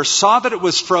Mississippi River, saw that it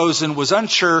was frozen, was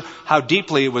unsure how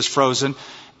deeply it was frozen,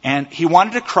 and he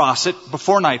wanted to cross it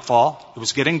before nightfall. It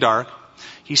was getting dark.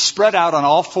 He spread out on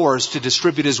all fours to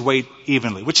distribute his weight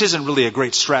evenly, which isn't really a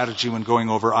great strategy when going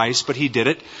over ice, but he did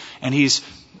it. And he's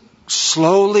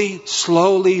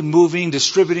slowly moving,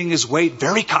 distributing his weight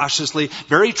very cautiously,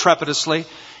 very trepidously.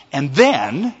 And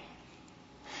then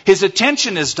his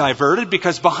attention is diverted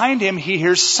because behind him he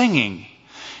hears singing.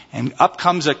 And up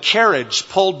comes a carriage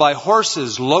pulled by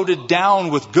horses, loaded down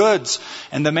with goods.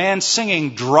 And the man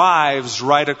singing drives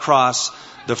right across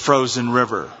the frozen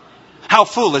river. How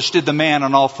foolish did the man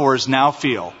on all fours now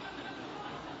feel?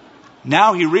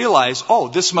 Now he realized, oh,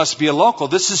 this must be a local.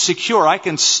 This is secure. I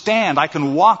can stand. I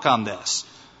can walk on this.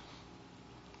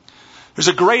 There's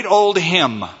a great old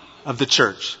hymn of the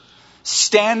church.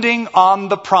 Standing on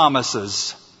the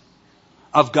promises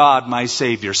of God, my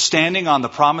Savior. Standing on the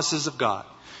promises of God.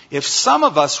 If some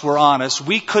of us were honest,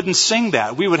 we couldn't sing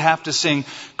that. We would have to sing,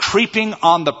 creeping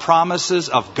on the promises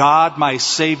of God, my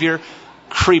Savior.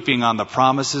 Creeping on the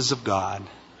promises of God.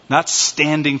 Not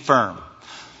standing firm.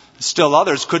 Still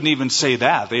others couldn't even say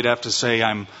that. They'd have to say,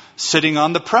 I'm sitting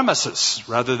on the premises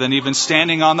rather than even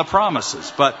standing on the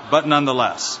promises. But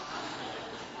nonetheless.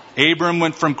 Abram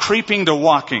went from creeping to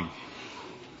walking.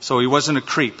 So he wasn't a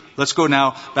creep. Let's go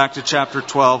now back to chapter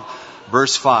 12,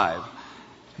 verse 5.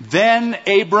 Then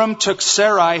Abram took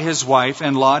Sarai his wife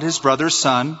and Lot his brother's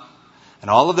son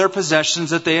and all of their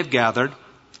possessions that they had gathered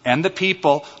and the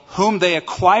people whom they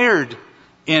acquired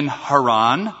in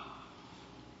Haran,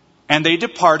 and they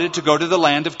departed to go to the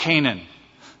land of Canaan.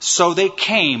 So they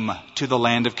came to the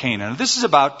land of Canaan. This is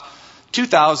about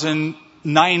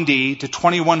 2090 to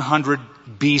 2100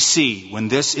 BC when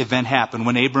this event happened,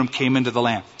 when Abram came into the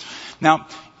land. Now,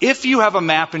 if you have a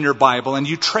map in your Bible and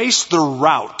you trace the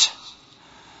route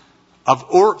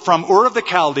from Ur of the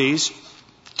Chaldees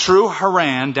through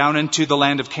Haran down into the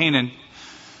land of Canaan,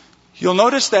 you'll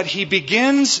notice that he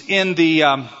begins in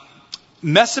the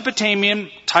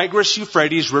Mesopotamian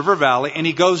Tigris-Euphrates River Valley, and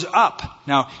he goes up.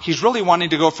 Now, he's really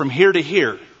wanting to go from here to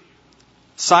here.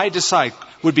 Side to side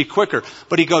would be quicker.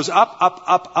 But he goes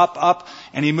up,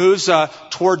 and he moves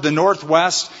toward the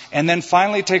northwest, and then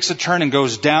finally takes a turn and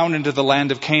goes down into the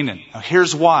land of Canaan. Now,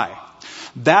 here's why.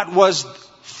 That was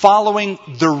following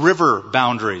the river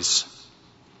boundaries.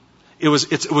 It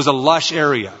was a lush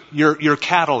area. Your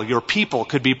cattle, your people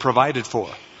could be provided for.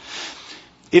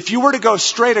 If you were to go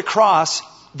straight across,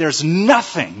 there's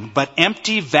nothing but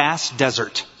empty, vast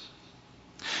desert.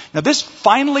 Now this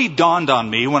finally dawned on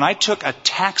me when I took a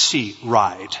taxi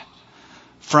ride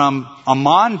from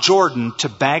Amman, Jordan to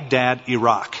Baghdad,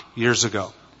 Iraq years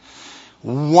ago.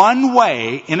 One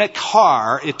way in a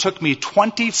car, it took me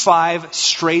 25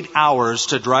 straight hours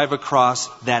to drive across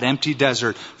that empty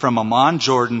desert from Amman,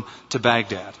 Jordan to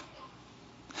Baghdad.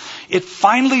 It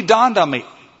finally dawned on me,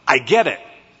 I get it.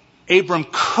 Abram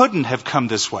couldn't have come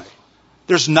this way.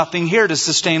 There's nothing here to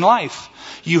sustain life.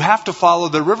 You have to follow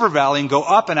the river valley and go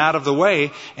up and out of the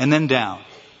way and then down.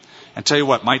 And tell you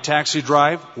what, my taxi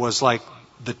drive was like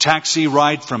the taxi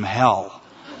ride from hell.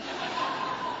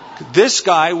 This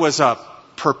guy was a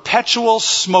perpetual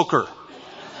smoker.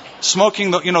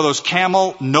 Smoking, those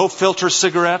Camel no-filter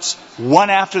cigarettes, one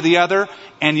after the other.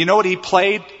 And you know what he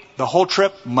played the whole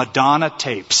trip? Madonna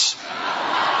tapes.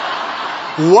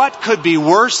 What could be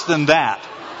worse than that?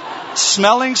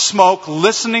 Smelling smoke,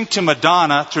 listening to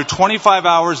Madonna through 25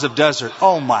 hours of desert.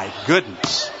 Oh my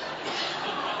goodness.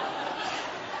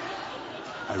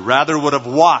 I rather would have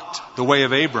walked the way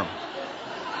of Abram.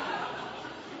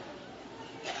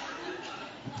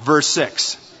 Verse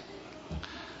 6.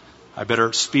 I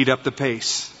better speed up the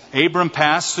pace. Abram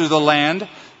passed through the land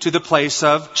to the place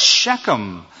of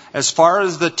Shechem, as far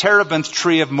as the terebinth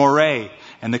tree of Moreh,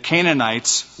 and the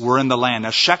Canaanites were in the land.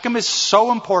 Now Shechem is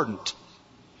so important.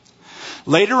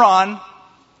 Later on,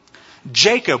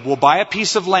 Jacob will buy a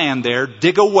piece of land there,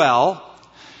 dig a well.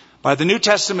 By the New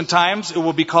Testament times, it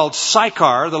will be called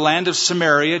Sychar, the land of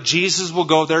Samaria. Jesus will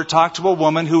go there, talk to a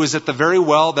woman who is at the very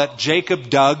well that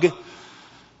Jacob dug.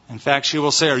 In fact, she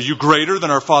will say, "Are you greater than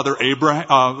our father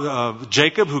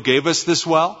Jacob, who gave us this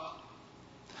well?"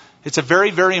 It's a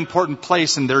very, very important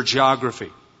place in their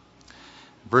geography.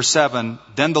 Verse 7,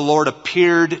 then the Lord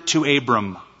appeared to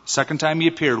Abram. Second time he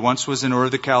appeared, once was in Ur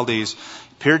of the Chaldees,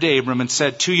 appeared to Abram and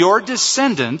said, "To your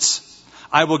descendants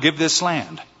I will give this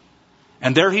land."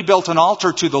 And there he built an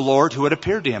altar to the Lord who had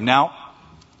appeared to him. Now,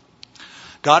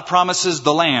 God promises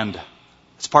the land.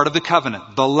 It's part of the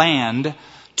covenant. The land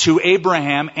to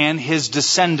Abraham and his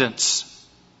descendants.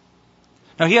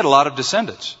 Now, he had a lot of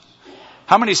descendants.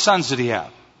 How many sons did he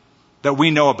have that we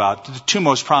know about? The two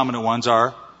most prominent ones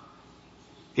are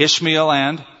Ishmael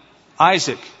and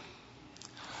Isaac.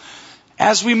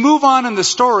 As we move on in the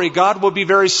story, God will be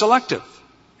very selective.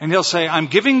 And he'll say, "I'm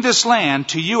giving this land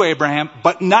to you, Abraham,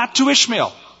 but not to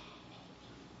Ishmael,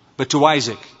 but to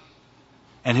Isaac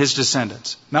and his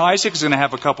descendants." Now, Isaac is going to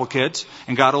have a couple kids,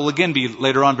 and God will again be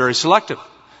later on very selective.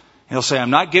 He'll say, "I'm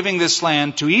not giving this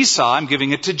land to Esau, I'm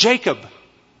giving it to Jacob."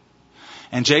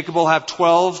 And Jacob will have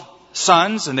 12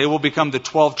 sons, and they will become the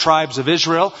 12 tribes of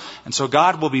Israel. And so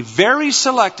God will be very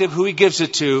selective who he gives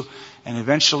it to, and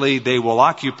eventually they will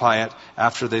occupy it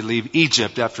after they leave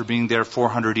Egypt, after being there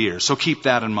 400 years. So keep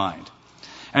that in mind.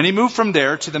 And he moved from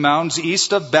there to the mountains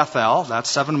east of Bethel, that's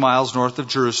 7 miles north of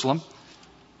Jerusalem,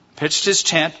 pitched his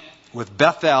tent with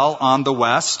Bethel on the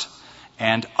west,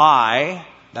 and Ai,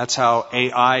 that's how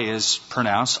Ai is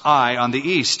pronounced, Ai on the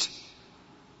east.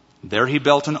 There he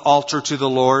built an altar to the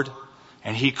Lord,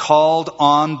 and he called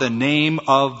on the name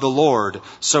of the Lord.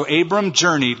 So Abram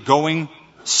journeyed, going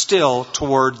still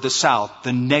toward the south,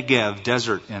 the Negev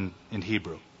desert in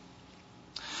Hebrew.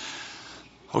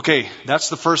 Okay, that's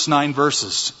the first 9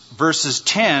 verses. Verses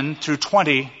 10 through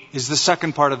 20 is the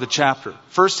second part of the chapter.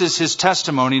 First is his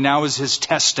testimony, now is his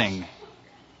testing.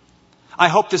 I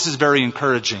hope this is very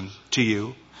encouraging to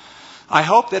you. I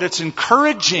hope that it's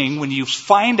encouraging when you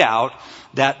find out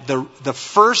that the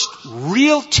first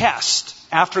real test,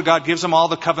 after God gives him all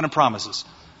the covenant promises,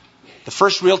 the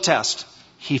first real test,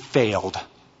 he failed.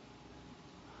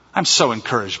 I'm so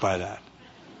encouraged by that.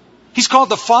 He's called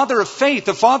the father of faith,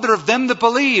 the father of them that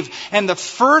believe. And the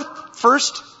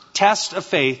first test of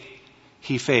faith,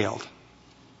 he failed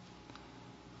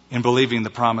in believing the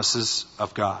promises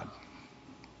of God.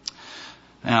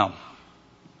 Now,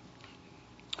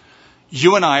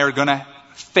 you and I are going to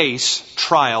face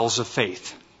trials of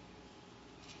faith.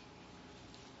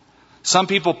 Some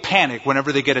people panic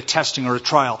whenever they get a testing or a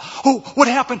trial. "Oh, what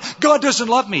happened? God doesn't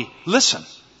love me." Listen,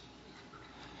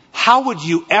 how would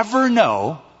you ever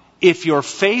know if your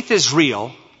faith is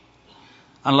real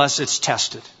unless it's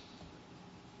tested?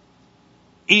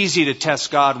 Easy to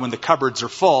test God when the cupboards are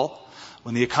full,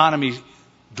 when the economy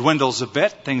dwindles a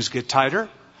bit, things get tighter.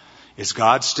 Is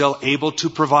God still able to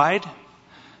provide?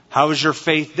 How is your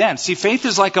faith then? See, faith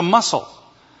is like a muscle.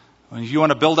 If you want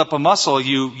to build up a muscle,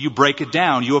 you break it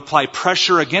down. You apply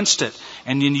pressure against it,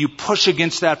 and then you push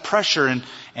against that pressure,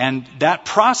 and that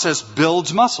process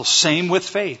builds muscle. Same with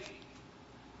faith.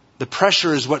 The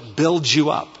pressure is what builds you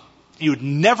up. You'd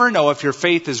never know if your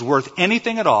faith is worth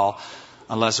anything at all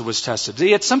unless it was tested.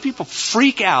 Yet some people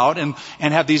freak out and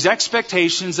have these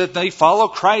expectations that they follow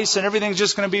Christ and everything's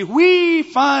just going to be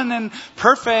fun and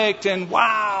perfect and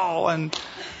wow, and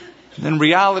then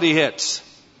reality hits.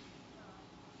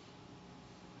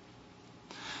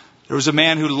 There was a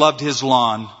man who loved his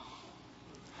lawn.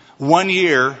 One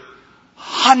year,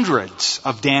 hundreds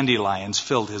of dandelions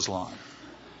filled his lawn.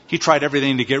 He tried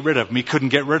everything to get rid of them. He couldn't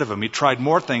get rid of them. He tried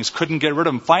more things, couldn't get rid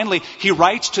of them. Finally, he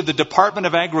writes to the Department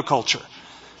of Agriculture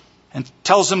and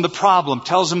tells them the problem,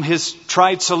 tells them his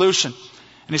tried solution.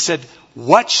 And he said,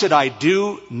 "What should I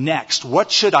do next?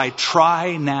 What should I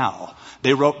try now?"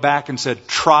 They wrote back and said,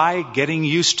 "Try getting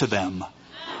used to them."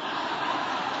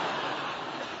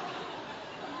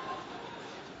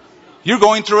 You're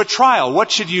going through a trial. What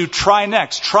should you try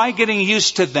next? Try getting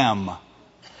used to them.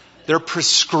 They're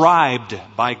prescribed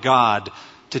by God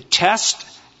to test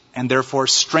and therefore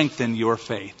strengthen your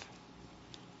faith.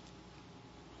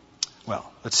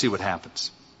 Well, let's see what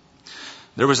happens.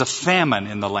 There was a famine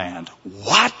in the land.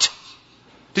 What?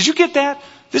 Did you get that?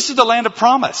 This is the land of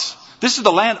promise. This is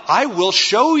the land I will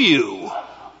show you.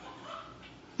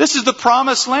 This is the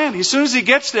promised land. As soon as he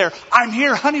gets there, I'm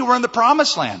here, honey, we're in the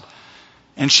promised land.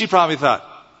 And she probably thought,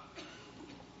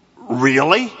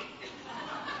 really?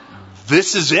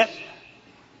 This is it?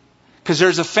 Because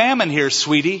there's a famine here,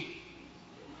 sweetie.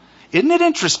 Isn't it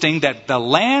interesting that the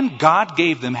land God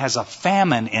gave them has a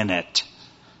famine in it?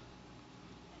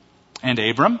 And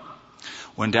Abram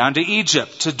went down to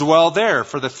Egypt to dwell there,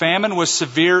 for the famine was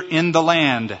severe in the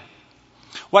land.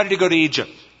 Why did he go to Egypt?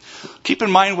 Keep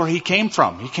in mind where he came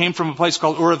from. He came from a place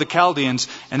called Ur of the Chaldeans,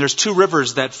 and there's two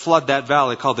rivers that flood that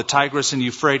valley called the Tigris and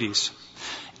Euphrates.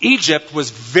 Egypt was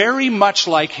very much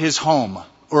like his home,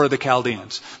 Ur of the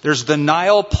Chaldeans. There's the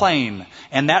Nile plain,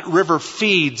 and that river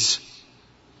feeds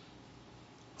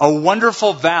a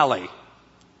wonderful valley.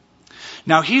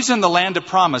 Now he's in the land of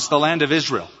promise, the land of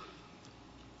Israel.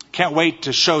 Can't wait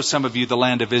to show some of you the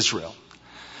land of Israel.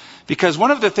 Because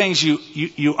one of the things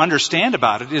you understand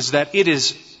about it is that it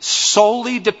is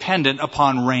solely dependent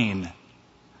upon rain.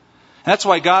 That's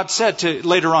why God said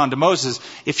later on to Moses,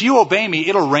 if you obey me,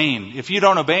 it'll rain. If you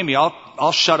don't obey me,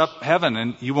 I'll shut up heaven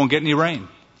and you won't get any rain.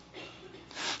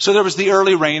 So there was the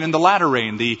early rain and the latter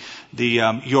rain, the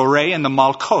Yoreh and the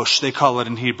Malkosh, they call it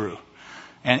in Hebrew.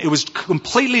 And it was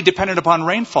completely dependent upon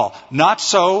rainfall. Not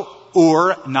so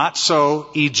Ur, not so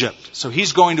Egypt. So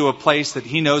he's going to a place that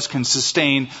he knows can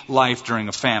sustain life during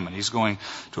a famine. He's going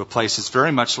to a place that's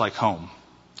very much like home.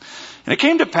 And it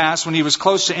came to pass when he was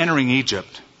close to entering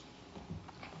Egypt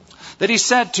that he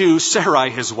said to Sarai,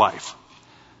 his wife,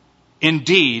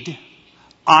 indeed,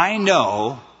 I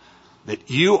know that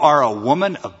you are a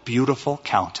woman of beautiful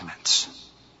countenance.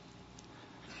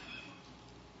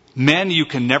 Men, you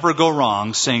can never go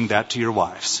wrong saying that to your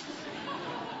wives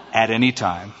at any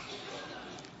time.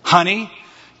 Honey,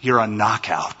 you're a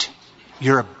knockout.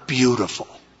 You're beautiful.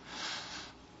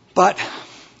 But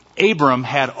Abram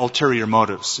had ulterior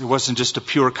motives. It wasn't just a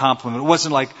pure compliment. It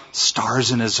wasn't like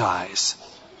stars in his eyes.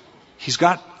 He's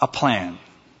got a plan.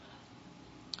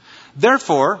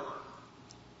 Therefore,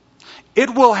 it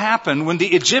will happen when the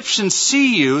Egyptians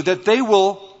see you that they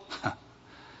will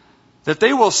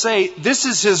say, this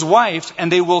is his wife,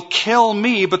 and they will kill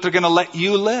me, but they're going to let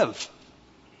you live.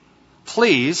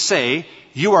 Please say,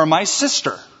 you are my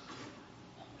sister,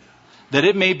 that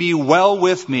it may be well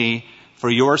with me for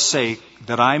your sake,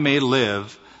 that I may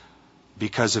live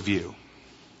because of you.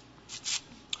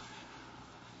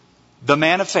 The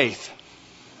man of faith.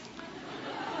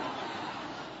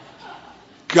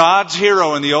 God's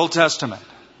hero in the Old Testament.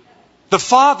 The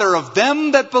father of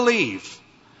them that believe.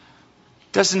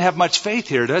 Doesn't have much faith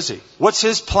here, does he? What's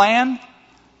his plan?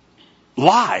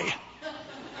 Lie.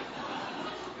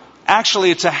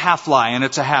 Actually, it's a half lie and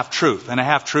it's a half truth. And a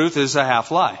half truth is a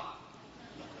half lie.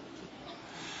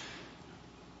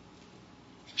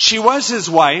 She was his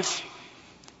wife,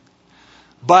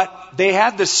 but they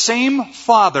had the same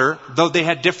father, though they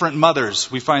had different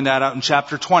mothers. We find that out in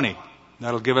chapter 20.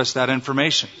 That'll give us that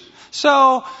information.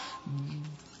 So,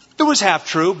 it was half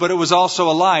true, but it was also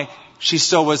a lie. She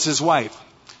still was his wife.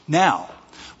 Now,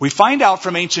 we find out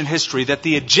from ancient history that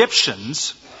the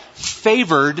Egyptians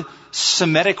favored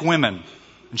Semitic women,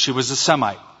 and she was a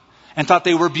Semite, and thought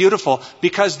they were beautiful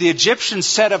because the Egyptians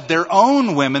said of their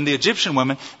own women, the Egyptian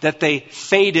women, that they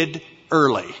faded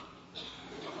early.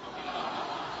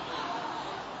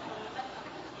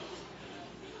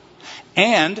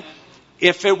 And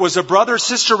if it was a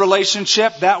brother-sister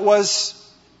relationship, that was,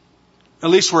 at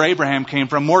least where Abraham came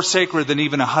from, more sacred than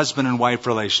even a husband and wife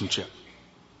relationship.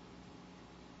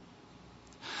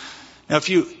 Now,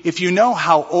 if you know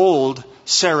how old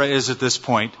Sarah is at this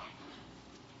point,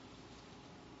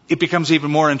 it becomes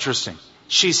even more interesting.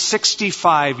 She's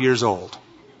 65 years old.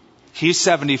 He's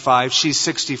 75, she's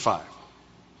 65.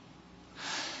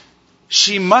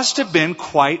 She must have been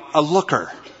quite a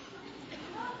looker.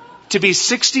 To be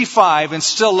 65 and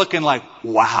still looking like,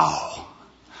 wow.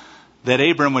 That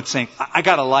Abram would think, I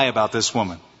got to lie about this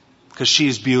woman because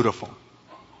she's beautiful.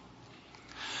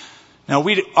 Now,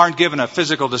 we aren't given a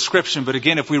physical description, but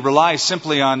again, if we rely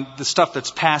simply on the stuff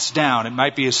that's passed down, it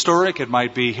might be historic, it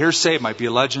might be hearsay, it might be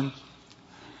a legend.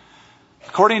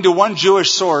 According to one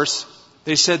Jewish source,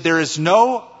 they said there is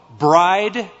no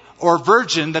bride or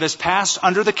virgin that has passed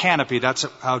under the canopy. That's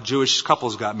how Jewish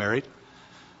couples got married.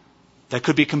 That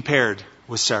could be compared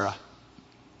with Sarah.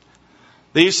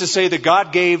 They used to say that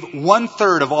God gave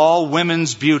 1/3 of all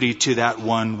women's beauty to that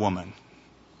one woman.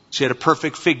 She had a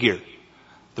perfect figure,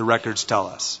 the records tell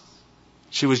us.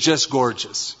 She was just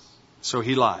gorgeous. So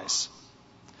he lies.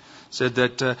 Said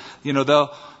that,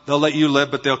 they'll let you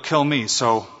live, but they'll kill me.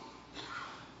 So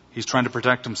he's trying to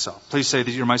protect himself. Please say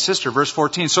that you're my sister. Verse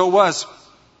 14. So it was,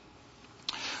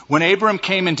 when Abram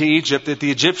came into Egypt, that the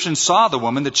Egyptians saw the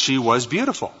woman, that she was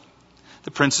beautiful.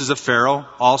 The princes of Pharaoh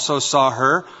also saw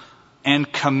her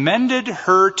and commended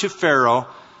her to Pharaoh,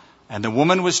 and the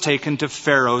woman was taken to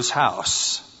Pharaoh's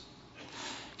house.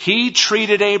 He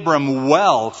treated Abram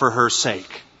well for her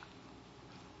sake.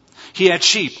 He had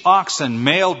sheep, oxen,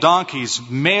 male donkeys,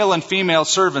 male and female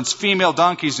servants, female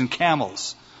donkeys and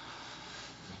camels.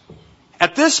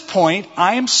 At this point,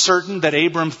 I am certain that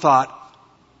Abram thought,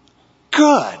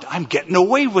 good, I'm getting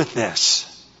away with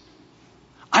this.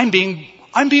 I'm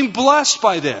being blessed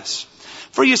by this.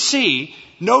 For you see,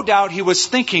 no doubt he was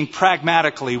thinking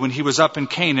pragmatically when he was up in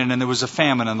Canaan and there was a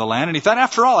famine in the land. And he thought,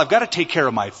 after all, I've got to take care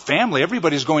of my family.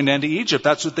 Everybody's going into Egypt.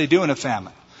 That's what they do in a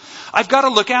famine. I've got to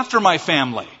look after my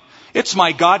family. It's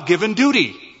my God-given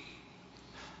duty.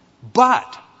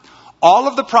 But all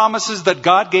of the promises that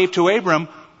God gave to Abram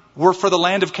were for the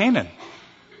land of Canaan.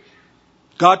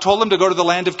 God told him to go to the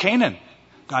land of Canaan.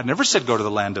 God never said go to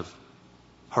the land of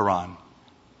Haran.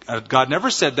 God never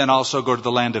said then also go to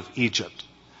the land of Egypt.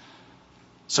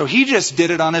 So he just did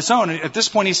it on his own. And at this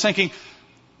point he's thinking,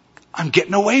 I'm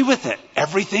getting away with it.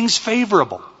 Everything's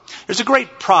favorable. There's a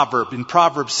great proverb in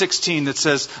Proverbs 16 that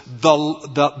says, the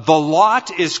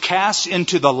lot is cast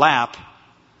into the lap,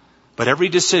 but every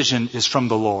decision is from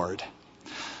the Lord.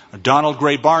 Donald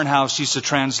Gray Barnhouse used to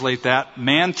translate that,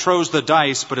 man throws the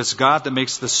dice, but it's God that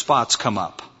makes the spots come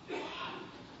up.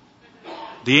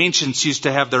 The ancients used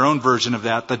to have their own version of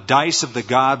that. The dice of the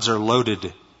gods are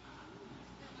loaded.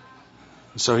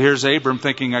 So here's Abram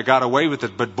thinking, I got away with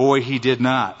it, but boy, he did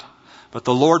not. But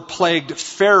the Lord plagued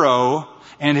Pharaoh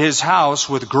and his house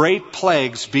with great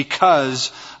plagues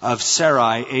because of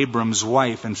Sarai, Abram's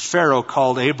wife. And Pharaoh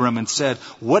called Abram and said,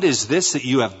 what is this that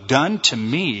you have done to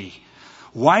me?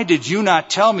 Why did you not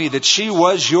tell me that she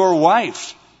was your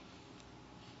wife?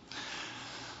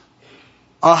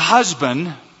 A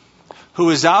husband who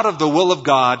is out of the will of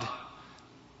God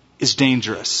is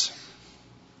dangerous.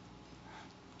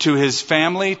 To his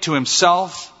family, to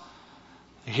himself.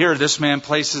 Here, this man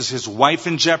places his wife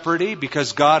in jeopardy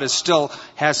because God still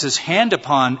has his hand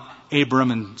upon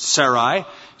Abram and Sarai,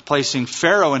 placing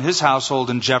Pharaoh and his household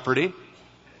in jeopardy,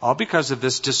 all because of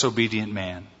this disobedient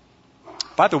man.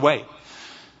 By the way,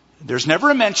 there's never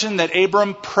a mention that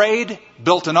Abram prayed,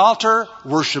 built an altar,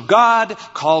 worshiped God,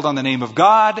 called on the name of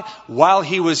God while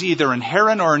he was either in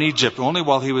Haran or in Egypt, only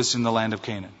while he was in the land of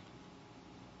Canaan.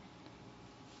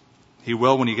 He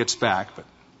will when he gets back, but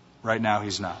right now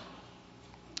he's not.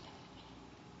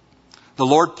 The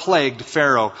Lord plagued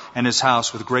Pharaoh and his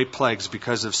house with great plagues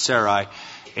because of Sarai,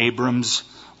 Abram's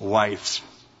wife.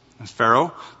 And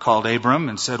Pharaoh called Abram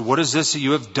and said, what is this that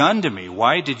you have done to me?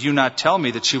 Why did you not tell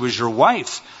me that she was your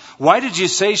wife? Why did you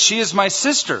say she is my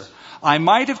sister? I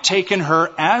might have taken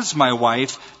her as my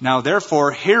wife. Now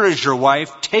therefore, here is your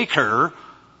wife. Take her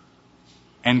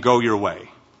and go your way.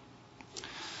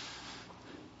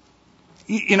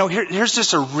 Here's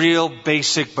just a real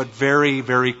basic but very,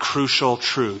 very crucial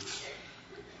truth.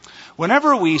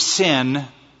 Whenever we sin,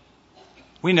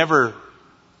 we never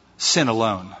sin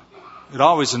alone. It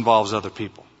always involves other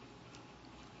people.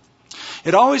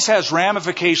 It always has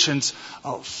ramifications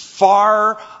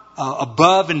far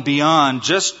above and beyond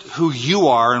just who you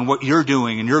are and what you're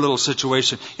doing in your little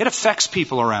situation. It affects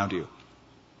people around you.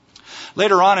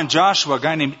 Later on in Joshua, a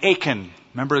guy named Achan,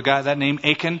 remember a guy that name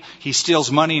Achan? He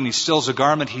steals money and he steals a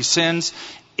garment, he sins.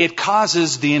 It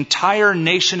causes the entire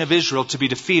nation of Israel to be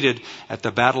defeated at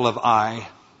the Battle of Ai.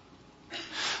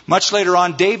 Much later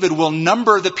on, David will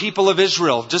number the people of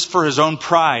Israel just for his own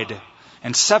pride.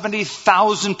 And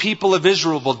 70,000 people of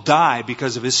Israel will die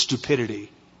because of his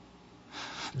stupidity.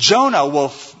 Jonah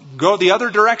will go the other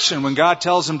direction when God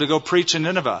tells him to go preach in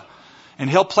Nineveh. And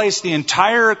he'll place the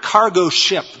entire cargo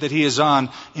ship that he is on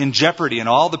in jeopardy and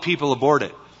all the people aboard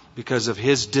it because of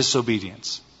his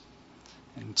disobedience.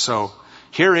 And so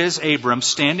here is Abram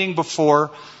standing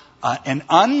before an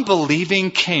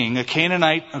unbelieving king,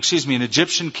 an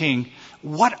Egyptian king.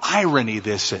 What irony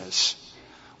this is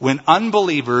when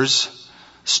unbelievers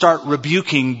start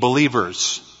rebuking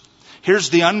believers. Here's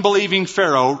the unbelieving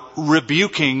Pharaoh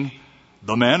rebuking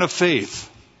the man of faith,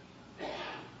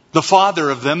 the father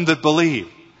of them that believe,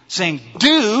 saying,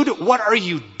 dude, what are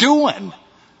you doing?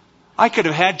 I could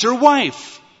have had your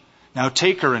wife. Now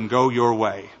take her and go your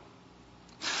way.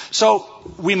 So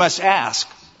we must ask,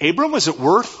 Abram, was it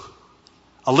worth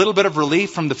a little bit of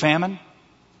relief from the famine?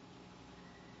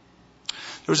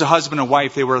 There was a husband and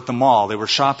wife. They were at the mall. They were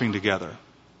shopping together.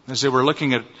 As they were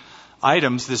looking at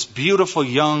items, this beautiful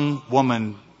young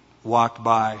woman walked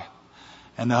by.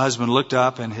 And the husband looked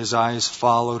up and his eyes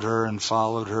followed her and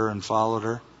followed her and followed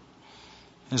her.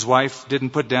 His wife didn't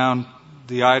put down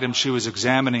the item she was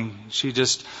examining. She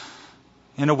just,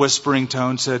 in a whispering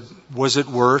tone, said, "Was it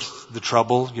worth the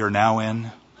trouble you're now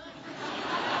in?"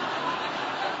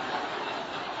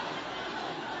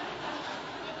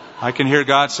 I can hear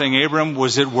God saying, "Abram,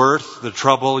 was it worth the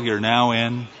trouble you're now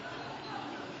in?"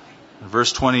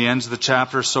 Verse 20 ends the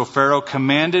chapter. So Pharaoh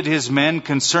commanded his men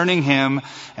concerning him,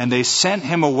 and they sent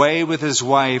him away with his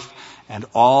wife and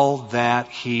all that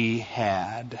he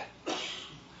had.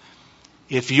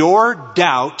 If your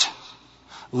doubt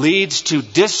leads to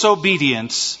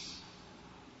disobedience,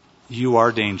 you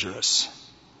are dangerous.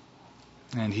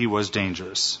 And he was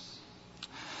dangerous.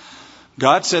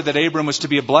 God said that Abram was to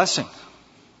be a blessing.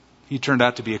 He turned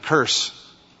out to be a curse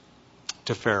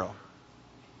to Pharaoh.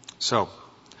 So,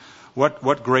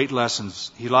 what great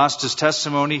lessons. He lost his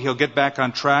testimony. He'll get back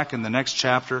on track in the next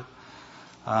chapter.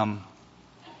 But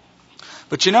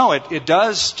it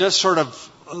does just sort of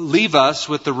leave us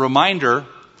with the reminder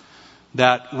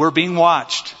that we're being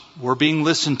watched. We're being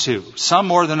listened to. Some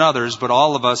more than others, but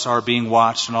all of us are being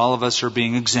watched, and all of us are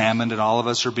being examined, and all of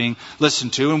us are being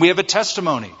listened to. And we have a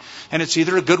testimony. And it's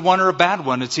either a good one or a bad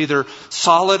one. It's either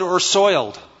solid or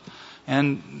soiled.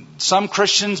 And some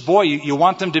Christians, boy, you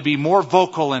want them to be more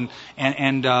vocal and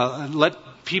let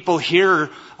people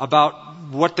hear about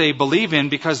what they believe in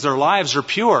because their lives are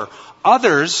pure.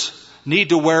 Others need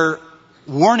to wear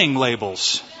warning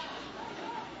labels,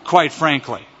 quite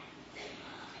frankly,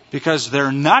 because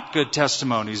they're not good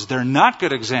testimonies. They're not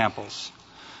good examples.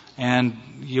 And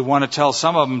you want to tell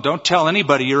some of them, don't tell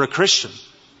anybody you're a Christian,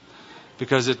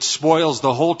 because it spoils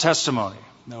the whole testimony.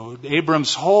 No,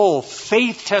 Abram's whole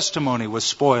faith testimony was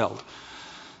spoiled.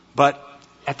 But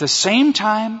at the same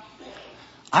time,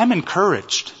 I'm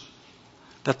encouraged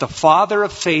that the father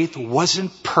of faith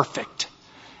wasn't perfect,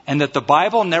 and that the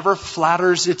Bible never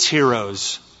flatters its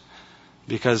heroes,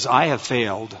 because I have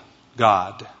failed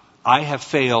God. I have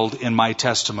failed in my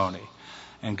testimony.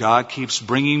 And God keeps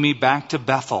bringing me back to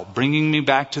Bethel, bringing me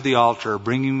back to the altar,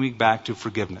 bringing me back to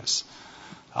forgiveness.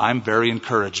 I'm very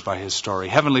encouraged by his story.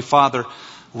 Heavenly Father,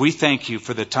 we thank you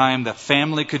for the time the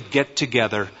family could get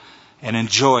together and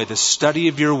enjoy the study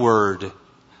of your word.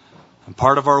 And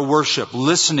part of our worship,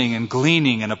 listening and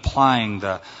gleaning and applying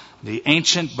the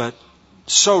ancient but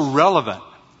so relevant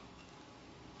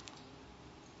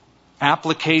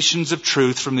applications of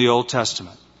truth from the Old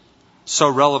Testament. So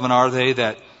relevant are they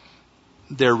that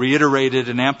they're reiterated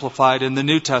and amplified in the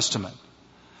New Testament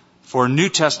for New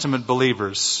Testament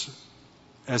believers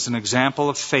as an example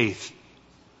of faith.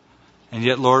 And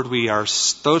yet, Lord, we are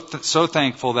so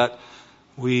thankful that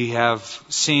we have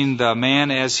seen the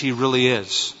man as he really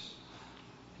is.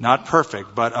 Not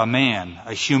perfect, but a man,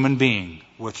 a human being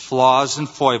with flaws and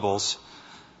foibles,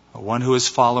 one who is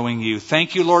following you.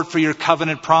 Thank you, Lord, for your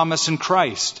covenant promise in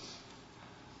Christ.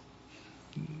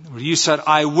 You said,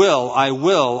 I will, I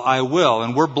will, I will.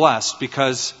 And we're blessed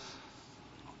because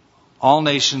all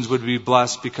nations would be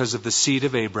blessed because of the seed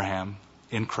of Abraham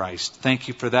in Christ. Thank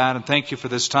you for that, and thank you for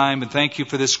this time, and thank you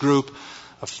for this group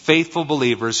of faithful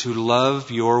believers who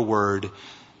love your word,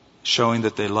 showing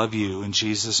that they love you. In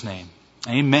Jesus' name,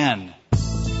 amen.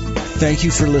 Thank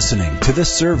you for listening to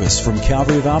this service from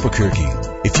Calvary of Albuquerque.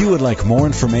 If you would like more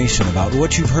information about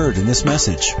what you've heard in this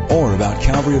message or about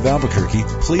Calvary of Albuquerque,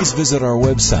 please visit our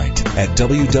website at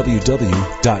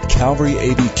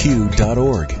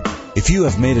www.calvaryabq.org. If you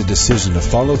have made a decision to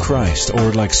follow Christ or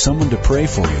would like someone to pray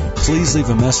for you, please leave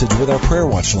a message with our Prayer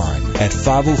Watch line at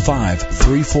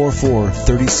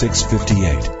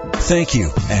 505-344-3658. Thank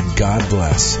you, and God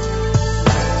bless.